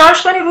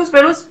کنی، روز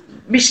به روز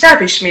بیشتر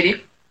پیش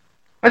میری.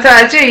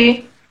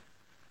 متوجهی؟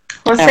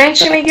 حسین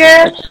چی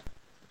میگه؟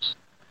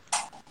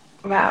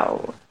 واو.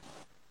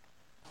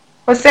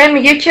 حسین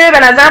میگه که به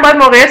نظر باید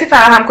موقعیتی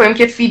فراهم کنیم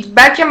که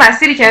فیدبک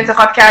مسیری که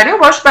انتخاب کردیم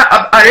باش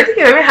آره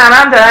دیگه، ببین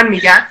هم دارن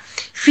میگن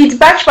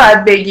فیدبک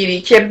باید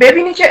بگیری که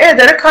ببینی که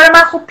داره کار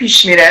من خوب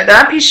پیش میره،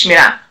 دارم پیش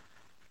میرم.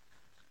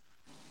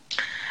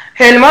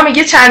 هلما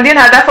میگه چندین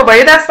هدف رو با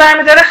یه دست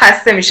برمی‌داره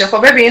خسته میشه.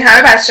 خب ببین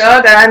همه بچه‌ها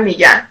دارن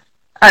میگن.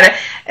 آره.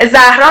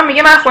 زهرا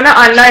میگه من خونه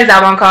آنلاین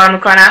زبان کار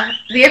میکنم.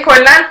 دیگه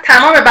کلا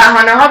تمام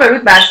بهانه‌ها به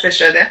رود بسته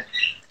شده.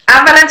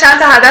 اولا چند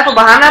تا هدف رو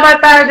با هم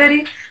نباید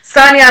برداری،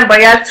 ثانیاً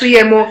باید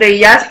توی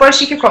موقعیت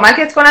باشی که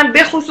کمکت کنن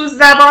به خصوص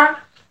زبان.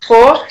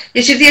 خب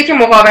یه چیزیه که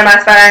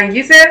مقاومت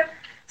برانگیزه.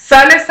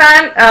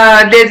 ثالثاً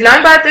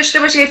ددلاین باید داشته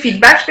باشی، یه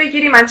فیدبک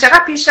بگیری من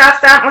چقدر پیش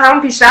رفتم، اون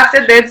همون پیشرفت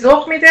بهت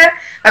ذوق میده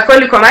و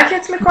کلی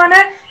کمکت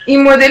میکنه.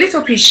 این مدلی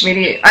تو پیش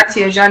میری.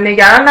 عطیه جان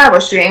نگران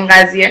نباش توی این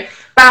قضیه.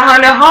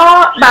 بهانه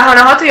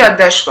ها تو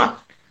یادداشت کن.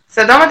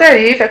 صدامو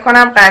داری؟ فکر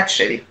کنم قطع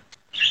شدی.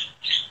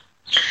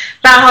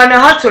 بهانه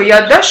ها تو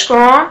یادداشت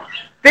کن،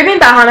 ببین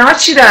بهانه ها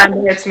چی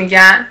دارن بهت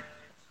میگن.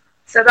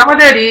 صدامو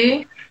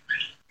داری؟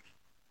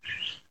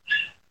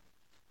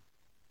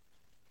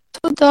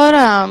 تو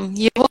دارم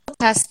یه وقت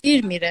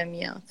تصویر میره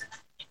میاد.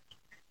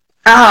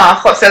 آها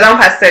خب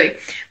صدامو پس داری.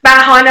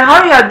 بهانه ها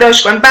رو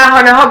یادداشت کن.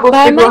 بهانه ها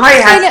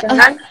گفتگوهایی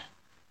هستن.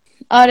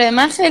 آره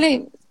من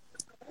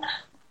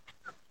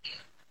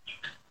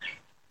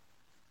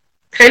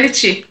خیلی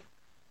چی؟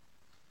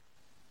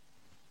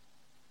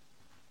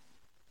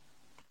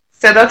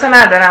 صداتو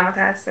ندارم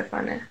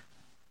متاسفانه.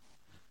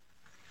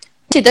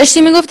 چی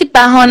داشتی میگفتی؟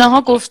 بهانه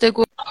ها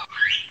گفتگو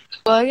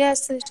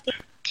هستش.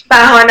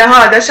 بهانه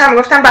ها داشتم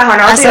گفتم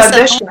بهانه ها رو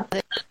یادداشت کن.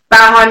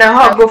 بهانه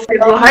ها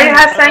گفتگوهایی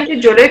هستن که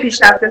جلوی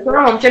پیشرفت تو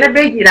رو ممکنه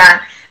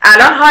بگیرن.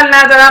 الان حال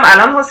ندارم،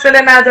 الان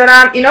حوصله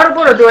ندارم. اینا رو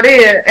برو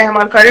دوره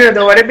اهمال کاری رو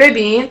دوباره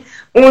ببین،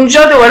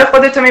 اونجا دوباره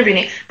خودتو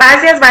میبینی.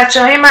 بعضی از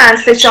بچه‌های من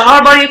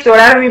 3-4 بار یک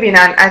دوره رو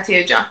میبینن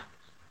عطیه جان.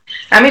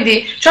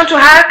 فهمیدی؟ چون تو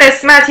هر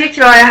قسمت یک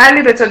راه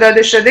حلی به تو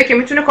داده شده که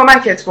میتونه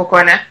کمکت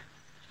بکنه.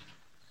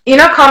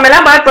 اینا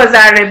کاملا باید با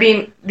ذره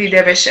بین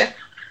دیده بشه.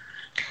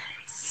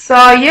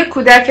 سایه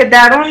کودک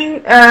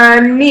درون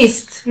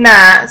نیست.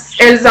 نه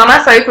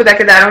الزاما سایه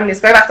کودک درون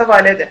نیست، به وقت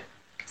والده.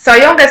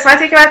 سایه اون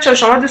قسمتی که بچه‌ها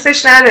شما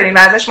دوستش ندارین و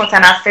ازش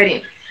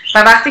متنفرین و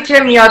وقتی که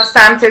میاد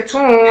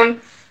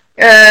سمتتون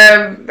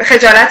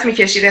خجالت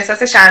میکشید،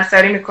 احساس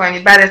شرمساری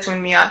میکنید، بدتون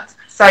میاد.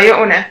 سایه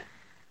اونه.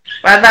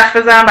 باید وقت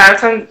بذارم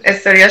براتون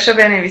استوریاشو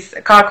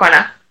کار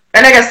کنم.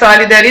 ولی اگه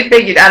سوالی دارید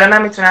بگید،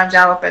 الانم میتونم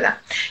جواب بدم.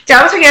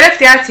 جوابتو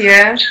گرفتی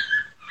عطیه؟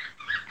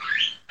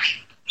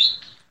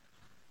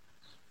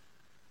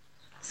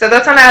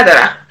 صداتو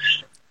ندارم.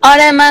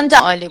 آره من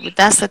عالی بود،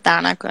 دستت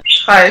در نکنه.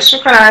 خواهش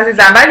میکنم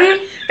عزیزم.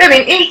 ولی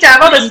ببین این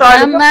جواب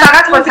سوال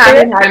فقط با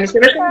تمرین حل میشه.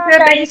 مثل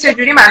اینکه بگی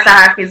چجوری من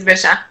سحرخیز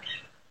بشم.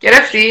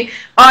 گرفتی؟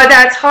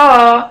 عادت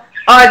ها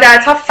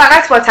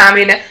فقط با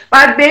تمرینه.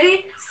 باید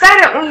بری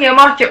سر اون یه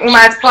ماه که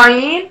اومد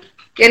پایین،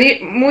 یعنی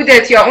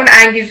مودت یا اون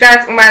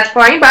انگیزت اومد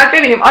پایین، باید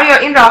ببینیم آیا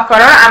این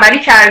راهکارا رو عملی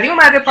کردی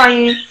اومده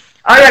پایین،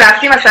 آیا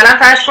رفتی مثلا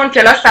فرض کن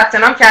کلاس ثبت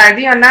نام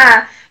کردی یا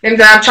نه،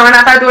 نمیدونم 4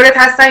 نفر دورت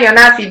هستن یا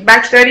نه،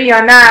 فیدبک داری یا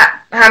نه،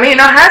 همه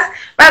اینا هست.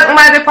 بعد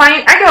اومده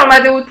پایین، اگه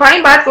اومده بود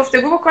پایین باید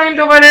گفتگو بکنیم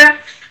دوباره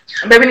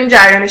ببینیم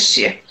جریانش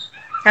چیه.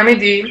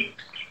 فهمیدی؟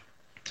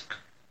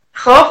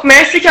 خب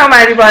مرسی که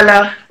اومدی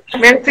بالا،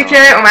 مرسی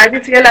که اومدی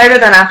توی لایو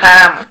 2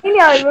 نفرمون.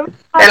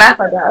 فعلا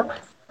خدا.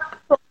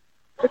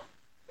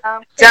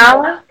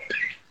 جان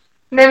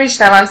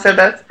نمیشنوم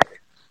صدات.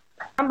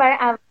 من برای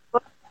اول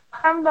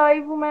هم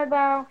لایو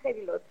اومدم،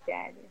 خیلی لطف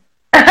کردی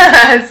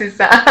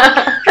عزیزم.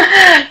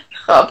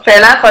 خب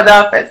فعلا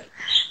خداحافظ.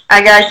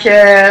 اگر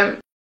که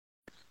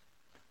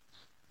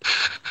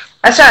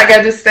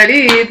اگر دوست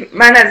دارید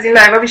من از این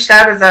لایو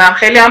بیشتر بذارم،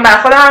 خیلی هم بر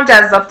خودم هم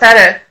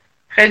جذاب‌تره،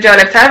 خیلی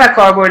جالب‌تره و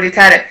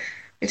کاربردی‌تره.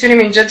 میتونیم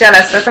اینجا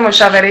جلسات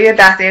مشاوره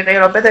 10 دقیقه‌ای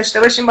رو داشته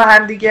باشیم با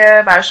هم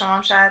دیگه، برای شما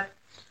هم شاید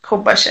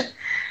خوب باشه.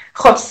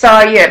 خب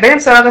سایه، بریم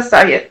سراغ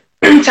سایه.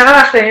 چقدر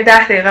وقت داریم؟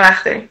 10 دقیقه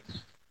وقت داریم.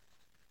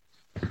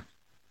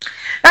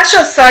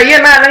 بچه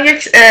سایه، من الان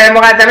یک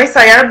مقدمه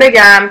سایه رو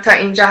بگم تا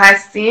اینجا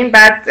هستین،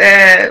 بعد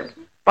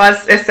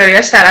باز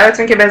استوریاش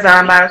طلبتون که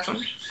بذارم براتون.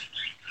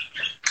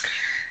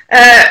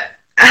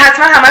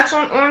 حتما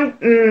همتون اون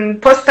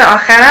پست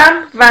آخرم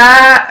و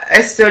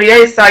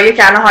استوریای سایه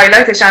که الان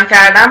هایلایتش هم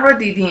کردم رو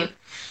دیدین.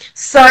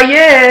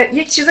 سایه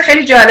یک چیز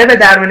خیلی جالبه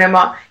درون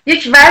ما،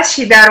 یک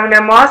وجهی درون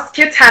ماست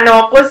که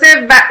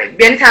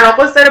یعنی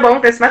تناقض داره با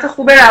اون قسمت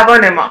خوب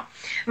روان ما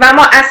و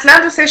ما اصلا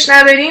دوستش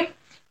نداریم،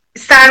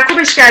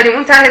 سرکوبش کردیم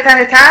اون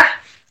ته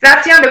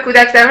ربطی هم به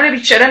کودک درون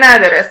بیچاره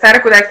نداره، سر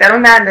کودک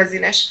درون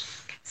نندازینش.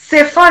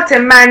 صفات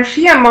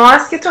منفی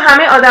ماست که تو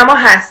همه آدما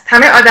هست،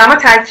 همه آدما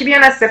ترکیبی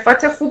از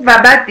صفات خوب و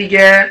بد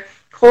دیگه.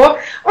 خب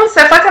اون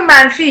صفات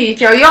منفی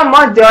که یا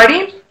ما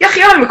داریم یا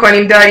خیال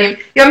میکنیم داریم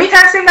یا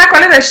میترسیم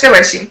نکنه داشته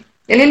باشیم،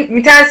 یعنی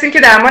میترسیم که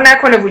در ما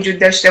نکنه وجود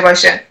داشته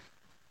باشه،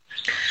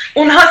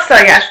 اونها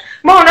سایه.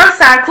 ما اونها رو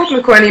سرکوب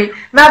میکنیم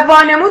و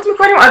وانمود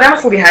میکنیم آدم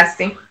خوبی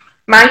هستیم.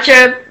 من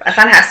که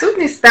اصلا حسود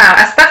نیستم،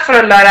 استغفر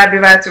الله ربی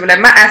و اتوب الیه،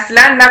 من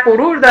اصلا نه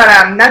غرور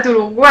دارم، نه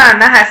دروغگوام،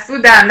 نه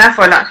حسودم، نه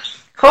فلان.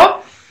 خب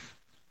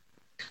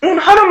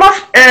اونها رو ما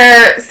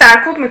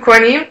سرکوب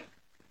میکنیم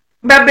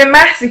و به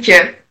محضی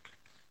که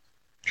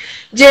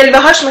جلوه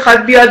هاش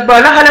میخواد بیاد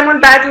بالا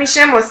حالمون بد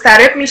میشه،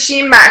 مضطرب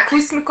میشیم،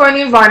 معکوس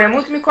میکنیم،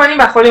 وانمود میکنیم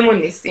و خودمون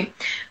نیستیم.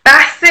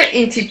 بحث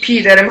این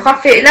تیپی داره، میخوام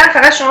فعلا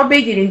فقط شما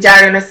بگیرین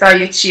جریان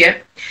سایه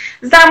چیه.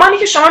 زمانی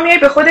که شما میای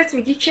به خودت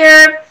میگی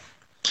که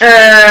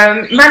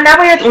من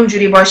نباید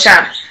اونجوری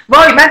باشم،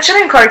 وای من چرا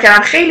این کار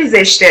کردم، خیلی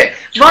زشته،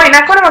 وای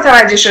نکنه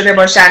متوجه شده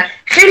باشن،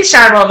 خیلی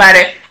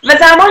شرم‌آوره. و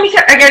زمانی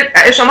که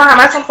اگر شما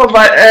همتون خب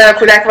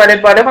کودک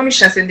والد بالغ رو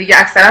میشناسید دیگه،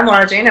 اکثرا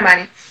مراجعین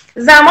منین،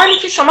 زمانی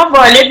که شما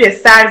والد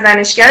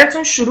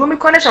سرزنشگرتون شروع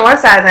میکنه شما رو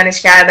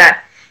سرزنش کردن،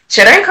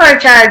 چرا این کار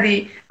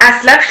کردی،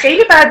 اصلا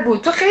خیلی بد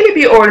بود، تو خیلی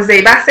بی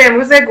ارزه‌ای. بحث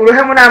امروز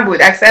گروهمون هم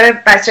بود، اکثر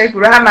بچهای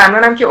گروه هم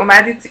ممنونم که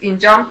اومدید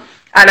اینجا،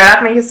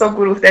 علیرغم اینکه صبح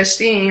گروه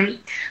داشتیم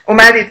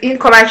اومدید، این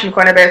کمک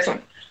میکنه بهتون.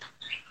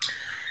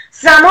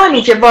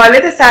 زمانی که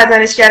والد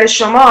سرزنشگر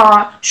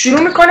شما شروع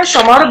میکنه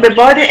شما رو به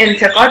باد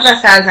انتقاد و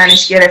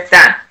سرزنش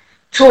گرفتن،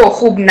 تو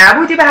خوب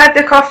نبودی به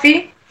حد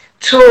کافی،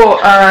 تو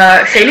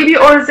خیلی بی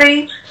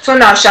ارزه‌ای، تو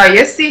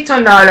ناشایستی، تو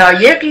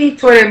نالایقی،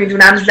 تو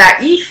نمیدونم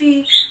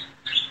ضعیفی،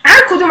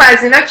 هر کدوم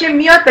از اینا که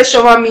میاد به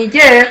شما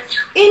میگه،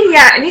 این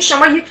یعنی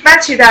شما یک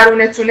بچه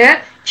درونتونه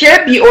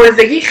که بی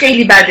ارزگی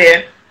خیلی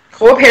بده،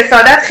 خب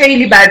حسادت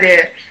خیلی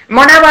بده،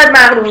 ما نباید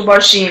مغرور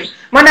باشیم،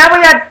 ما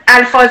نباید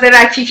الفاظ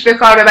رکیک به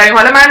کار ببریم.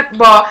 حالا من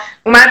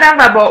اومدم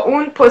و با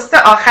اون پست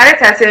آخر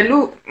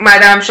تتلو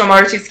اومدم شما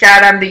رو چیز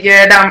کردم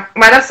دیگه،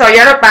 اومدم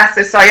بحث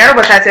سایه رو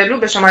با تتلو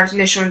به شما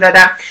نشون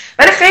دادم،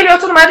 ولی خیلی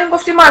هاتون اومدیم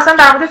گفتیم ما اصلا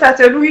در مورد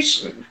تتلو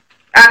هیچ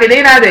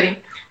عقیده‌ای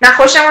نداریم، نه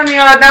خوشمون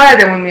میاد نه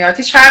بدمون میاد،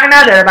 هیچ فرقی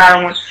نداره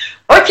برامون.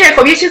 اوکی،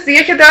 خب یه چیز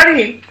دیگه که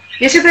داریم،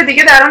 یه چیز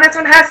دیگه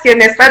درونتون هست که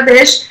نسبت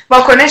بهش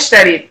واکنش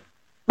دارید،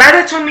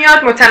 بدتون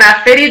میاد،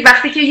 متنفرید،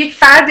 وقتی که یک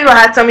فردی رو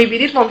حتی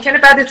میبینید ممکنه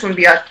بدتون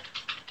بیاد،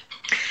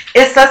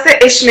 احساس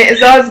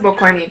اشمئزاز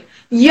بکنید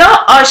یا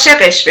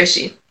عاشقش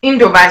بشید. این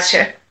دو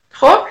بچه،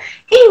 خب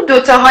این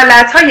دوتا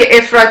حالتهای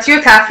افراطی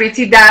و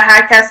تفریطی در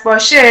هر کس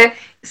باشه،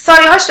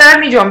 سایه هاش دارن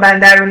میجنبن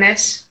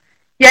درونش،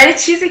 یعنی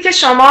چیزی که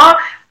شما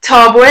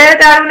تابوه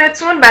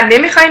درونتون و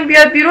نمیخواین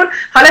بیاد بیرون،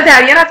 حالا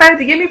در یه نفر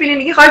دیگه میبینین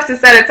دیگه خاک تو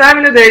سرت،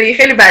 همینو داری،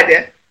 خیلی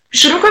بده،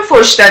 شروع کن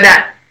فحش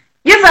دادن.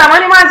 یه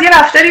زمانی ما از یه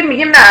رفتاری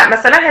میگیم نه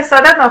مثلا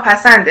حسادت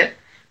ناپسنده،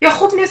 یا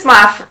خوب نیست ما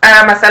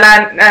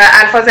مثلا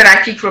الفاظ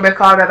رکیک رو به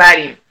کار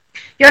ببریم،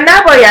 یا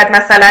نباید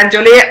مثلا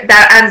جلوی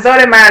در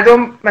انظار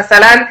مردم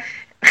مثلا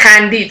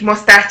خندید،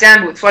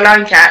 مستهجن بود،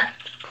 فلان کرد.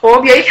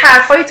 خب یا یک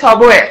حرفای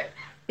تابوه،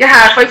 یه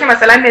حرفایی که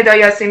مثلا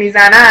ندایاسی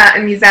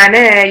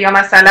میزنه یا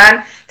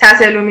مثلا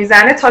تسلو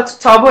میزنه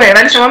تابوه،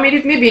 ولی شما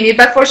میرید میبینید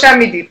بعد فحشم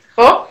میدید.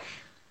 خب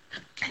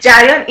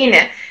جریان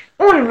اینه،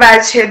 اون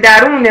وجه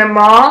درون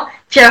ما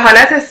که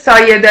حالت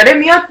سایه داره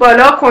میاد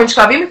بالا،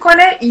 کنجکاوی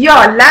میکنه،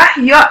 یا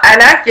له یا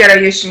الک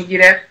گرایش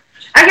میگیره.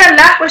 اگر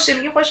له باشه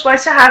میگیم خوش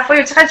باشه، چه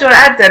حرفایی، چقدر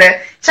جرأت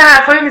داره، چه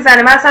حرفایی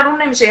میزنه، من اصلا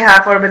روم نمیشه این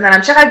حرفا رو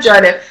بزنم، چقدر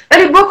جالب،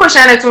 ولی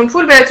بکشنتون،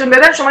 پول بهتون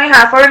بدن شما این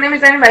حرفا رو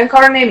نمیزنین و این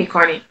کارو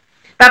نمیکنین.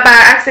 و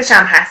برعکسش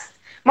هم هست،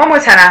 ما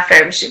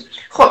متنفر میشیم.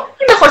 خب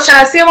این به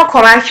خودشناسی ما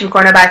کمک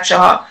میکنه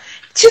بچه‌ها.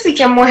 چیزی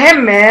که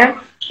مهمه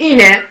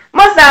اینه،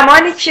 ما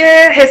زمانی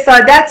که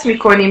حسادت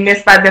میکنیم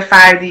نسبت به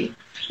فردی،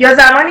 یا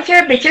زمانی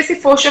که به کسی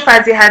فحش و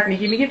فضیحت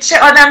میگیم چه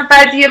آدم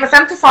بدیه،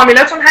 مثلا تو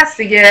فامیلاتون هست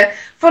دیگه،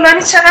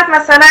 فلانی چقدر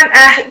مثلا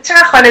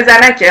چقدر خاله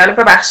زنکه، حالا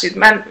ببخشید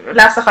من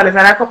لفظ خاله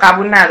زنک رو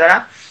قبول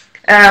ندارم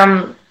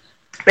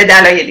به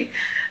دلایلی،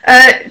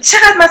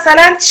 چقدر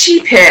مثلا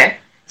چیپه،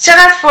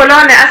 چقدر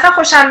فلانه، اصلا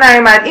خوشم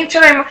نیومد، این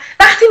چرا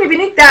وقتی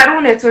میبینید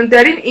درونتون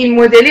دارین این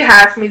مدلی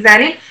حرف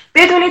میزنین،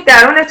 بدونید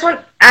درونتون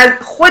از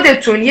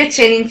خودتون یه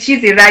چنین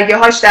چیزی رگه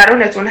هاش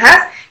درونتون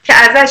هست که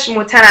ازش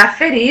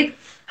متنفرید،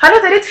 حالا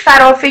دارید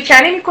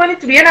فرافکنی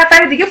میکنید روی یه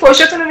نفر دیگه،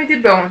 فحشتون رو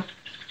میدید به اون.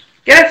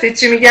 گرفتید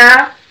چی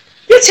میگم؟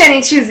 یه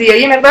چنین چیزیه،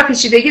 یه مقدار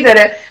پیچیدگی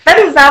داره،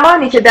 ولی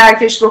زمانی که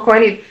درکش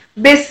بکنید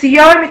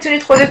بسیار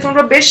میتونید خودتون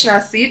رو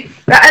بشناسید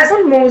و از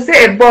اون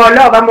موضع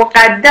بالا و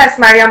مقدس،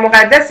 مریم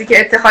مقدسی که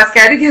اتخاذ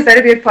کردید یه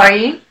ذره بیاید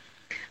پایین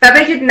و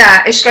بگید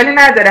نه اشکالی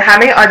نداره،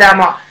 همه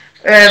آدما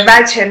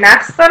وجه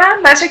نقص دارن،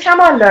 وجه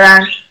کمال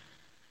دارن.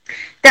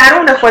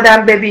 درون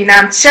خودم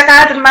ببینم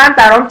چقدر من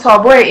برام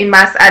تابو این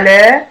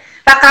مسئله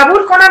و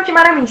قبول کنم که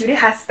منم اینجوری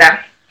هستم.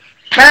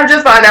 منم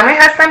جز آدمایی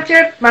هستم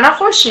که منم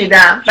خوش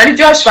میدم ولی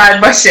جاش باید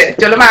باشه،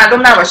 جلو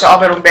مردم نباشه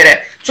آبرون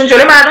بره، چون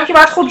جلو مردم که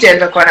باید خوب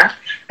جلوه کنم،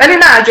 ولی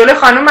نه جلو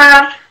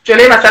خانومم،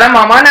 جلوی مثلا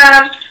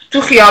مامانم،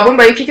 تو خیابون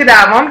با یکی که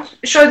دعوام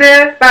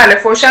شده، بله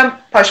فوشم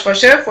پاش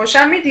باشه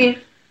فوشم میدین.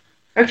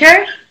 اوکی؟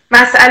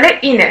 مسئله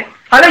اینه.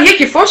 حالا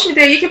یکی فوش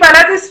میده، یکی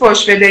بلد نیست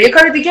فوش بده، یه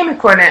کار دیگه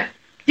میکنه،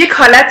 یک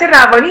حالت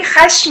روانی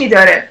خشمی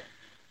داره.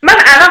 من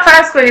الان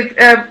فرض کنید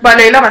با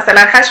لیلا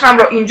مثلا خشمم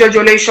رو اینجا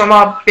جلوی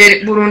شما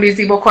برون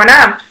ریزی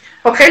بکنم،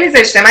 خب خیلی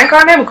زشته، من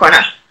کار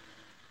نمیکنم.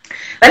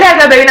 ولی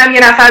اگر ببینم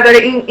یه نفر داره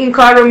این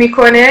کار رو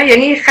میکنه،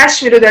 یعنی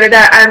خشمی رو داره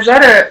در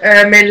انظار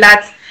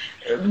ملت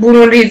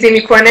برون ریزی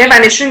میکنه و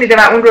نشون میده و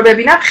اون رو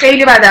ببینم،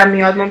 خیلی بدم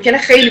میاد، ممکنه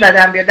خیلی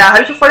بدم بیاد، در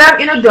حالی که خودم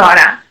اینو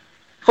دارم.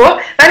 خب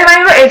ولی من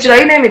این رو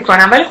اجرایی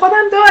نمیکنم، ولی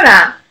خودم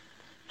دارم.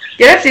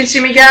 گرفتین چی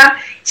میگم؟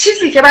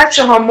 چیزی که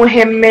بچه‌ها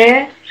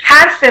مهمه،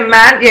 حرف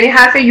من، یعنی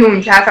حرف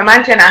یونگ، حرف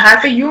من که نه،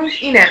 حرف یونگ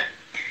اینه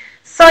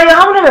سایه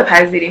هامون رو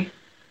بپذیریم.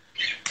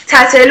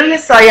 تتلوی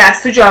سایه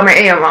است تو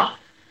جامعه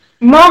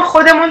ما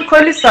خودمون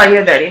کلی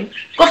سایه داریم.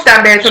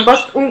 گفتم بهتون باز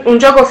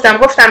اونجا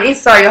گفتم این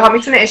سایه ها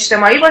میتونه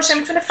اجتماعی باشه،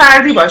 میتونه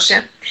فردی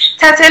باشه.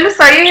 تتلو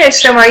سایه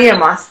اجتماعی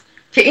ماست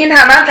که این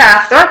هم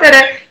طرفدار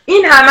داره،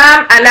 این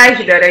هم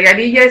علیه داره،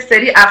 یعنی یه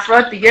سری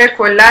افراد دیگه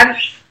کلا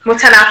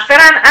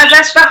متنفرن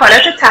ازش و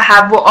حالت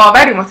تهوع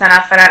آوری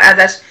متنفرن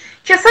ازش.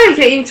 کسایی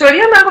که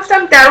اینطوریه، من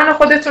گفتم درون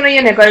خودتون رو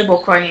یه نگاهی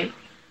بکنیم،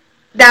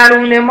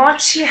 درون ما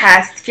چی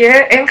هست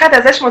که اینقدر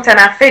ازش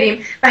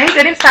متنفریم و هی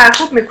داریم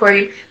سرکوب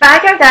میکنیم و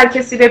اگر در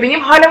کسی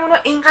ببینیم حالمون رو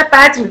اینقدر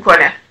بد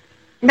میکنه.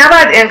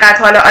 نباید اینقدر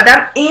حال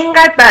آدم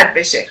اینقدر بد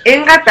بشه،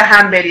 اینقدر به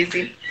هم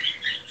بریزیم.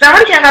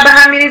 زمانی که اینقدر به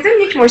هم میریزیم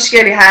یک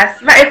مشکلی هست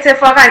و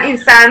اتفاقا این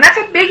سرنخ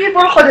بگیر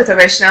برو خودتو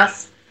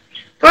بشناس.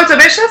 خودتو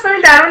بشناس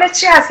ببین درون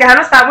چی هست که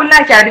هنوز قبول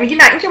نکردی، میگی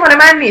نه این که مال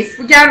من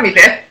نیست، گم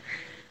میده.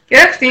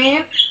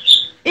 گرفتین؟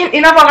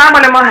 اینا واقعا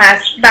مال ما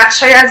هست.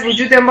 بخشای از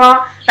وجود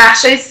ما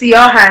بخشای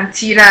سیاهن،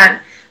 تیرن.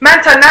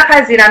 من تا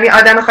نپذیرم یه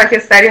آدم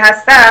خاکستری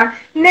هستم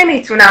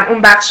نمیتونم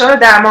اون بخشا رو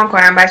درمان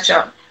کنم.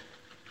 بچه‌ها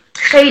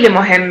خیلی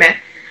مهمه.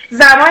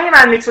 زمانی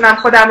من میتونم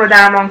خودم رو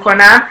درمان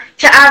کنم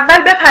که اول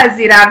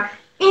بپذیرم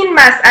این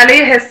مسئله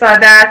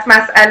حسادت،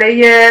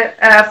 مسئله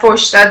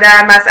فحش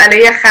دادن،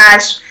 مسئله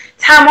خشم،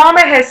 تمام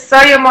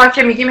حسای ما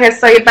که میگیم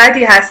حسای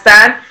بدی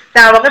هستن،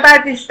 در واقع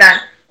بد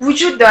نیستن،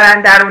 وجود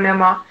دارن درون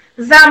ما.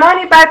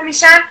 زمانی بد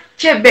میشن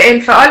که به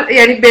انفعال،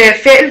 یعنی به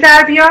فعل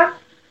در بیان،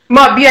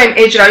 ما بیایم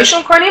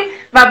اجرایشون کنیم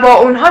و با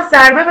اونها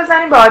ضربه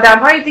بزنیم به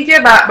آدمهای دیگه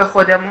و به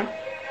خودمون.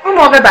 اون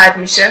موقع بد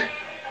میشه.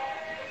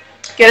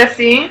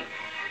 گرفتین؟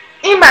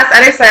 این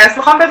مسئله سایه است.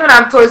 میخوام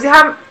بدونم توضیح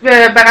هم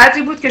به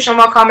قدری بود که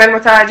شما کامل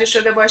متوجه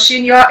شده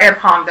باشین یا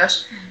ابهام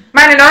داشت.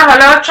 من اینا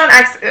حالا چون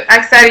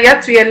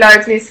اکثریت توی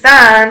لایو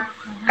نیستن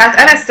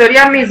قطعا استوری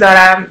هم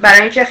میذارم،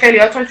 برای اینکه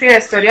خیلیاتون توی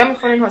استوری ها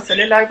میخونین،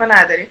 حوصله لایو رو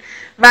ندارین.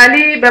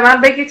 ولی به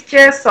من بگید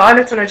که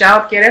سوالتون رو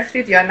جواب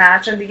گرفتید یا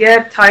نه، چون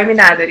دیگه تایمی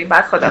نداریم،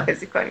 بعد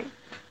خداحافظی کنیم.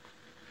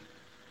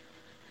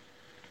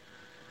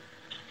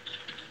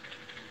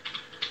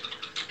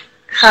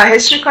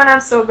 خواهش میکنم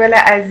سوال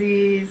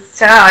عزیز.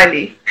 چرا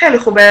عالی، خیلی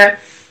خوبه.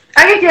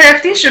 اگه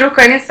گرفتین شروع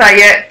کنین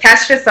سایه،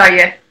 کشف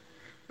سایه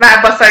و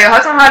با سایه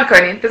هاتون حال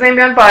کنین. بزنین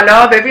بیان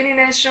بالا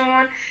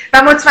ببینینشون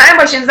و مطمئن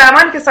باشین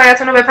زمانی که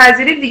سایه‌تون رو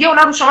بپذیرید دیگه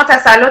اونا رو شما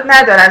تسلط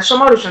ندارن،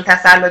 شما روشون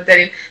تسلط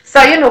دارین.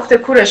 سایه نقطه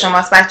کور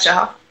شماست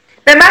بچه‌ها.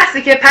 به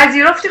محضی که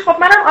پذیرفتی خب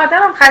منم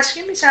آدمم،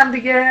 خشمگین میشم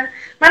دیگه،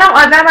 منم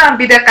آدمم،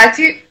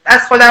 بی‌دقتی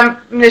از خودم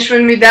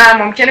نشون میدم،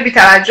 ممکنه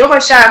بی‌توجه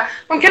باشم،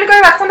 ممکنه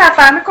گاهی وقتا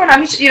نفهمی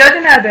کنم، هیچ ایرادی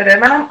نداره،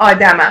 منم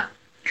آدمم.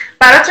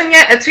 براتون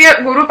توی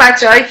گروه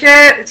بچه‌هایی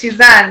که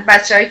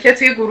بچه‌هایی که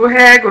توی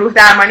گروه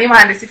درمانی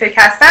مهندسی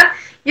فکر هستن،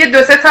 یه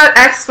 2-3 تا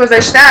عکس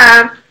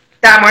گذاشتم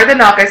در مورد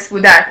ناقص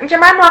بودن. اینکه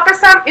من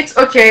ناقصم it's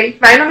okay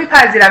و اینو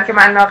میپذیرم که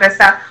من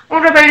ناقصم.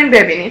 اون رو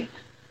ببینید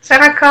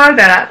چقدر کار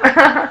دارم.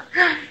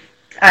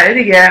 آره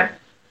دیگه.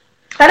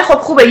 ولی خب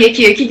خوبه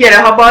یکی یکی گره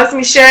ها باز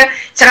میشه،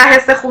 چقدر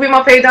حس خوبی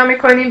ما پیدا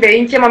میکنیم به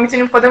این که ما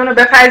میتونیم خودمون رو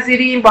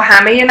بپذیریم با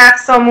همه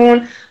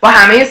نقصامون، با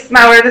همه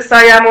موارد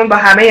سایمون، با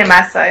همه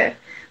مسائل.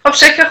 خب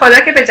شکر خدا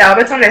که به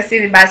جوابتون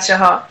رسیدید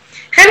بچه‌ها.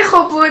 خیلی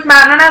خوب بود.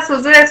 ممنون از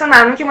حضورتون،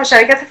 ممنون که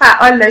مشارکت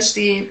فعال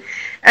داشتین.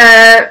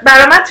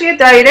 برای من توی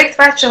دایرکت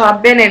بچه‌ها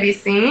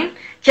بنویسین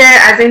که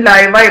از این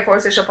لایوهای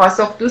پرسش و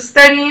پاسخ دوست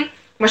دارین،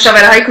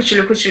 مشاوره‌های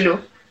کوچولو کوچولو.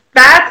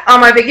 بعد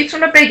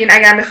آمادگیتون رو بگین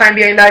اگر میخواین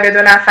بیاین لایو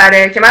 2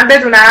 نفره که من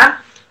بدونم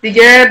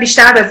دیگه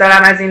بیشتر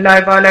بذارم از این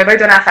لایوهای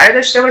 2 نفره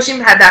داشته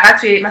باشیم، حداقل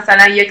توی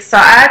مثلا 1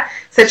 ساعت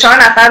 3-4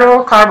 نفر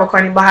رو کار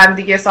بکنیم با هم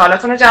دیگه،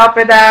 سوالاتون رو جواب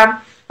بدم،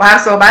 با هم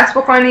صحبت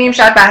بکنیم،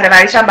 شاید بهره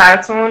وریش هم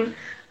براتون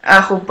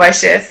خوب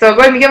باشه.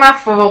 سوگل میگه من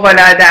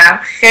فوق‌العاده‌ام.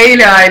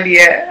 خیلی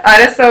عالیه.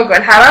 آره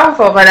سوگل، هممون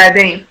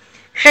فوق‌العاده‌ایم.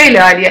 خیلی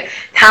عالیه.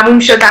 تموم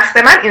شد وقت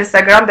من،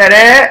 اینستاگرام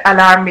داره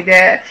الارم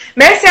میده.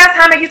 مرسی از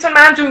همگیتون.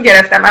 من جون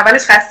گرفتم،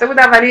 اولش خسته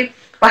بودم ولی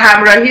با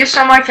همراهی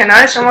شما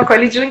کنار شما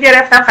کلی جون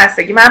گرفتم،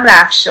 خستگی من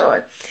رفت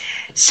شد.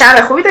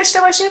 شب خوبی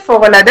داشته باشین،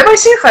 فوق‌العاده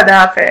باشین.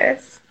 خداحافظ.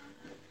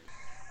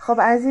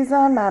 خب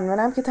عزیزان،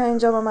 ممنونم که تا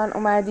اینجا با من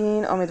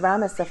اومدین.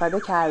 امیدوارم استفاده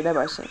کرده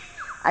باشین.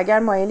 اگر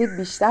مایلید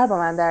بیشتر با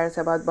من در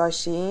ارتباط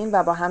باشین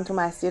و با هم تو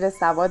مسیر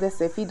سواد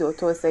سفید و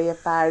توسعه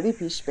فردی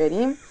پیش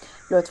بریم،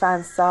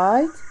 لطفاً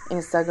سایت،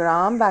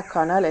 اینستاگرام و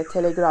کانال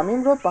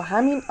تلگرامیم رو با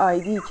همین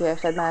آیدی که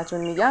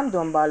خدمتتون میگم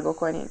دنبال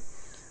بکنین.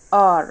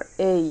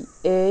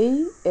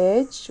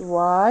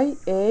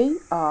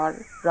 RAAHYAR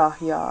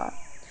راهیار.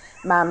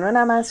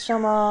 ممنونم از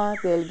شما.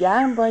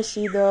 دلگرم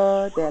باشید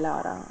و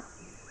دلارام.